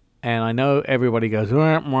 124. And I know everybody goes,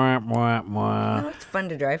 wah, wah, wah, wah. Oh, it's fun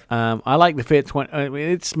to drive. I like the Fiat 20.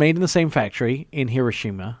 It's made in the same factory in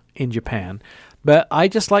Hiroshima, in Japan. But I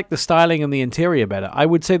just like the styling and the interior better. I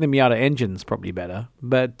would say the Miata engine's probably better.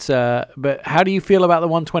 But how do you feel about the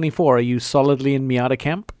 124? Are you solidly in Miata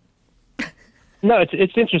camp? No,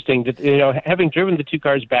 it's interesting that, you know, having driven the two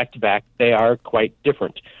cars back to back, they are quite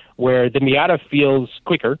different. Where the Miata feels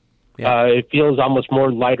quicker, it feels almost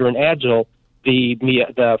more lighter and agile.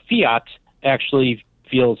 The Fiat actually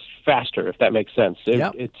feels faster, if that makes sense.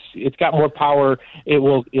 It's got more power. It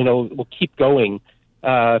will keep going.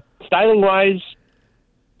 Styling wise,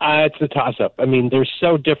 it's a toss up. I mean, they're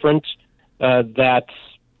so different that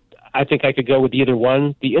I think I could go with either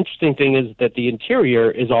one. The interesting thing is that the interior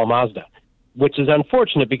is all Mazda, which is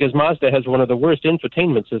unfortunate because Mazda has one of the worst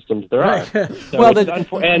infotainment systems there are. So well,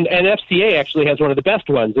 and FCA actually has one of the best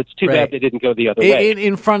ones. It's too bad they didn't go the other way.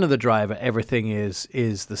 In front of the driver, everything is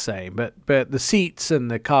the same, but the seats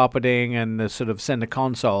and the carpeting and the sort of center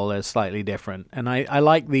console is slightly different. And I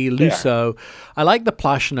like the Lusso. I like the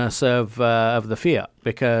plushness of the Fiat,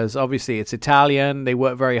 because obviously it's Italian. They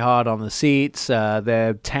work very hard on the seats.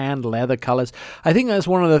 They're tanned leather colors. I think that's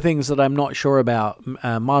one of the things that I'm not sure about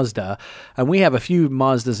Mazda. And we have a few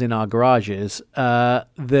Mazdas in our garages.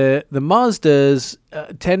 The Mazdas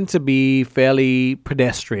tend to be fairly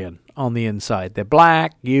pedestrian on the inside. They're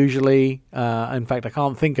black, usually. In fact, I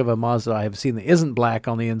can't think of a Mazda I have seen that isn't black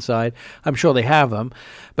on the inside. I'm sure they have them.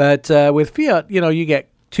 But with Fiat, you get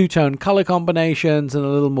two-tone color combinations and a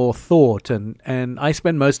little more thought. And I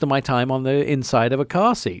spend most of my time on the inside of a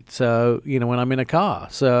car seat. So, when I'm in a car.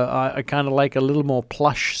 So I kind of like a little more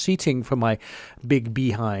plush seating for my big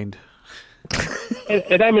behind.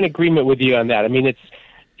 And I'm in agreement with you on that. I mean, it's,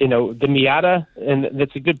 the Miata, and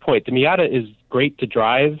that's a good point. The Miata is great to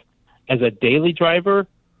drive. As a daily driver,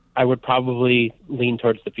 I would probably lean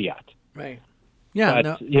towards the Fiat. Right. Yeah.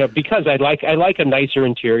 But, because I like a nicer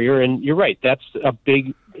interior, and you're right. That's a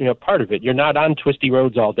big, part of it. You're not on twisty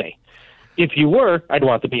roads all day. If you were, I'd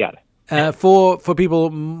want the Miata. For people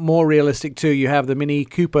more realistic too, you have the Mini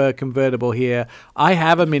Cooper convertible here. I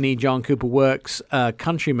have a Mini John Cooper Works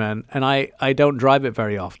Countryman, and I don't drive it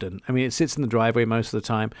very often. I mean, it sits in the driveway most of the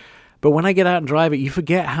time. But when I get out and drive it, you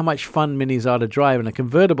forget how much fun Minis are to drive, and a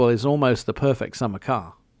convertible is almost the perfect summer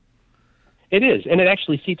car. It is, and it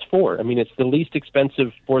actually seats four. I mean, it's the least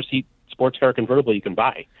expensive four-seat sports car convertible you can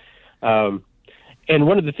buy. And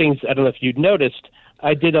one of the things, I don't know if you'd noticed,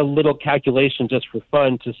 I did a little calculation just for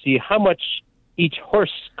fun to see how much each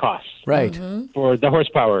horse costs for the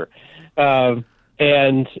horsepower.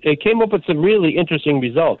 And it came up with some really interesting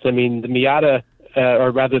results. I mean, the Miata, or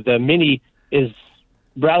rather the Mini, is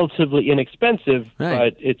relatively inexpensive,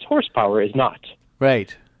 but its horsepower is not.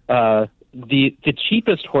 Right. The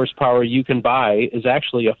cheapest horsepower you can buy is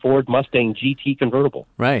actually a Ford Mustang GT convertible.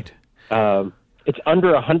 Right. It's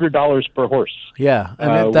under $100 per horse. Yeah,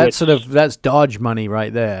 and that's Dodge money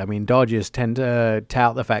right there. I mean, Dodges tend to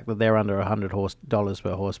tout the fact that they're under $100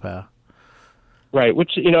 per horsepower. Right,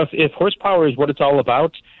 which, if horsepower is what it's all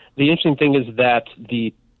about, the interesting thing is that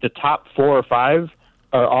the top 4 or 5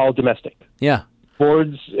 are all domestic. Yeah.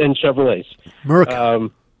 Fords and Chevrolets. Merc.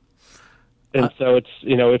 And so it's,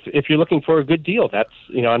 if you're looking for a good deal, that's,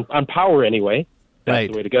 on power anyway,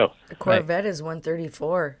 that's the way to go. The Corvette is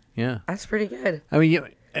 134. Yeah. That's pretty good. I mean,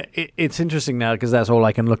 it's interesting now because that's all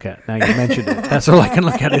I can look at. Now you mentioned it. That's all I can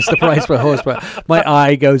look at is the price per horsepower. My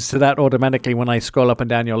eye goes to that automatically when I scroll up and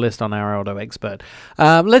down your list on our Auto Expert.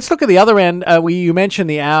 Let's look at the other end. You mentioned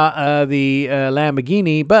the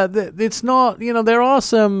Lamborghini, but it's not. There are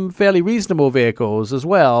some fairly reasonable vehicles as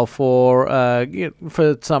well for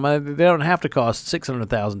some. They don't have to cost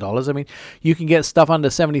 $600,000. I mean, you can get stuff under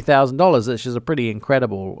 $70,000. That's just a pretty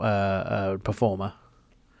incredible performer.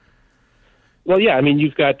 Well, yeah, I mean,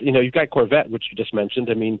 you've got Corvette, which you just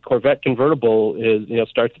mentioned. I mean, Corvette convertible is,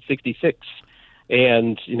 starts at 66,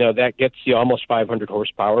 and, that gets you almost 500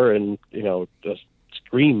 horsepower and, a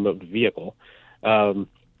scream of the vehicle. And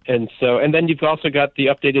then you've also got the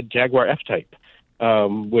updated Jaguar F-Type,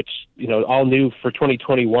 which, all new for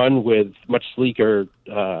 2021 with much sleeker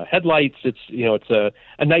headlights. It's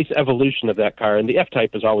a nice evolution of that car, and the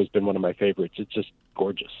F-Type has always been one of my favorites. It's just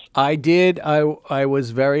gorgeous. I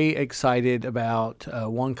was very excited about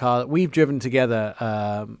one car that we've driven together,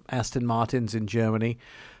 Aston Martins in Germany,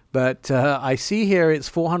 but I see here it's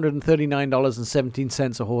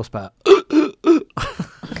 $439.17 a horsepower.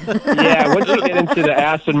 Yeah, once you get into the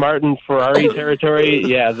Aston Martin Ferrari territory,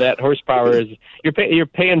 that horsepower is you're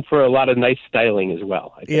paying for a lot of nice styling as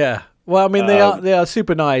well. I think. Yeah. Well, I mean, they are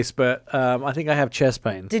super nice, but I think I have chest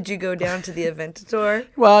pain. Did you go down to the Aventador?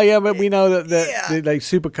 Well, yeah, but we know that the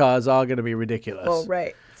supercars are going to be ridiculous. Well,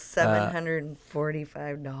 right.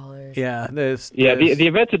 $745. Yeah, the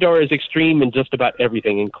Aventador is extreme in just about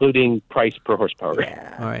everything, including price per horsepower.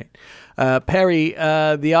 Yeah. All right. Perry,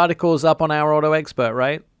 the article's up on Our Auto Expert,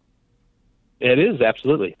 right? It is,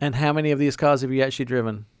 absolutely. And how many of these cars have you actually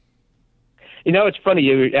driven? It's funny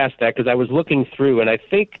you asked that because I was looking through, and I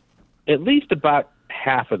think at least about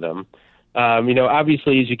half of them.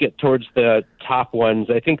 Obviously, as you get towards the top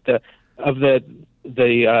ones, I think the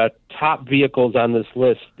top vehicles on this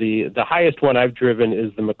list, the highest one I've driven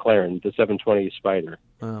is the McLaren, the 720 Spider.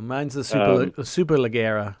 Mine's the Super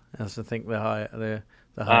Leggera. That's I think the highest.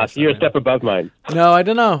 So you're a step above mine. No, I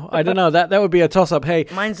don't know. That would be a toss-up. Hey,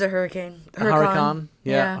 mine's the Huracan. Huracan.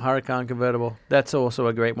 Yeah, Huracan convertible. That's also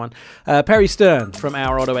a great one. Perry Stern from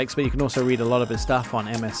Our Auto Expert. You can also read a lot of his stuff on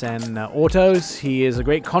MSN Autos. He is a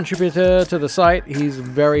great contributor to the site. He's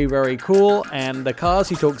very, very cool, and the cars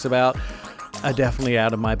he talks about are definitely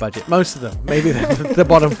out of my budget. Most of them. Maybe the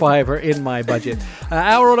bottom 5 are in my budget.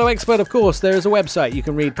 Our Auto Expert, of course, there is a website. You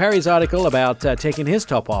can read Perry's article about taking his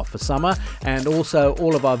top off for summer, and also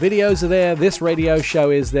all of our videos are there. This radio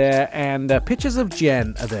show is there, and pictures of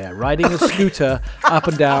Jen are there, riding a scooter up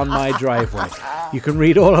and down my driveway. You can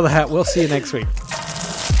read all of that. We'll see you next week.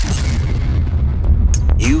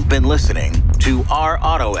 You've been listening to Our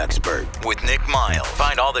Auto Expert with Nick Miles.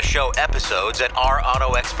 Find all the show episodes at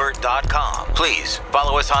ourautoexpert.com. Please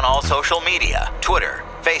follow us on all social media, Twitter,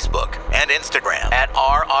 Facebook, and Instagram at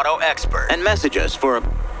Our Auto Expert, and message us for a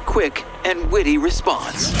quick and witty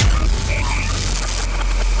response.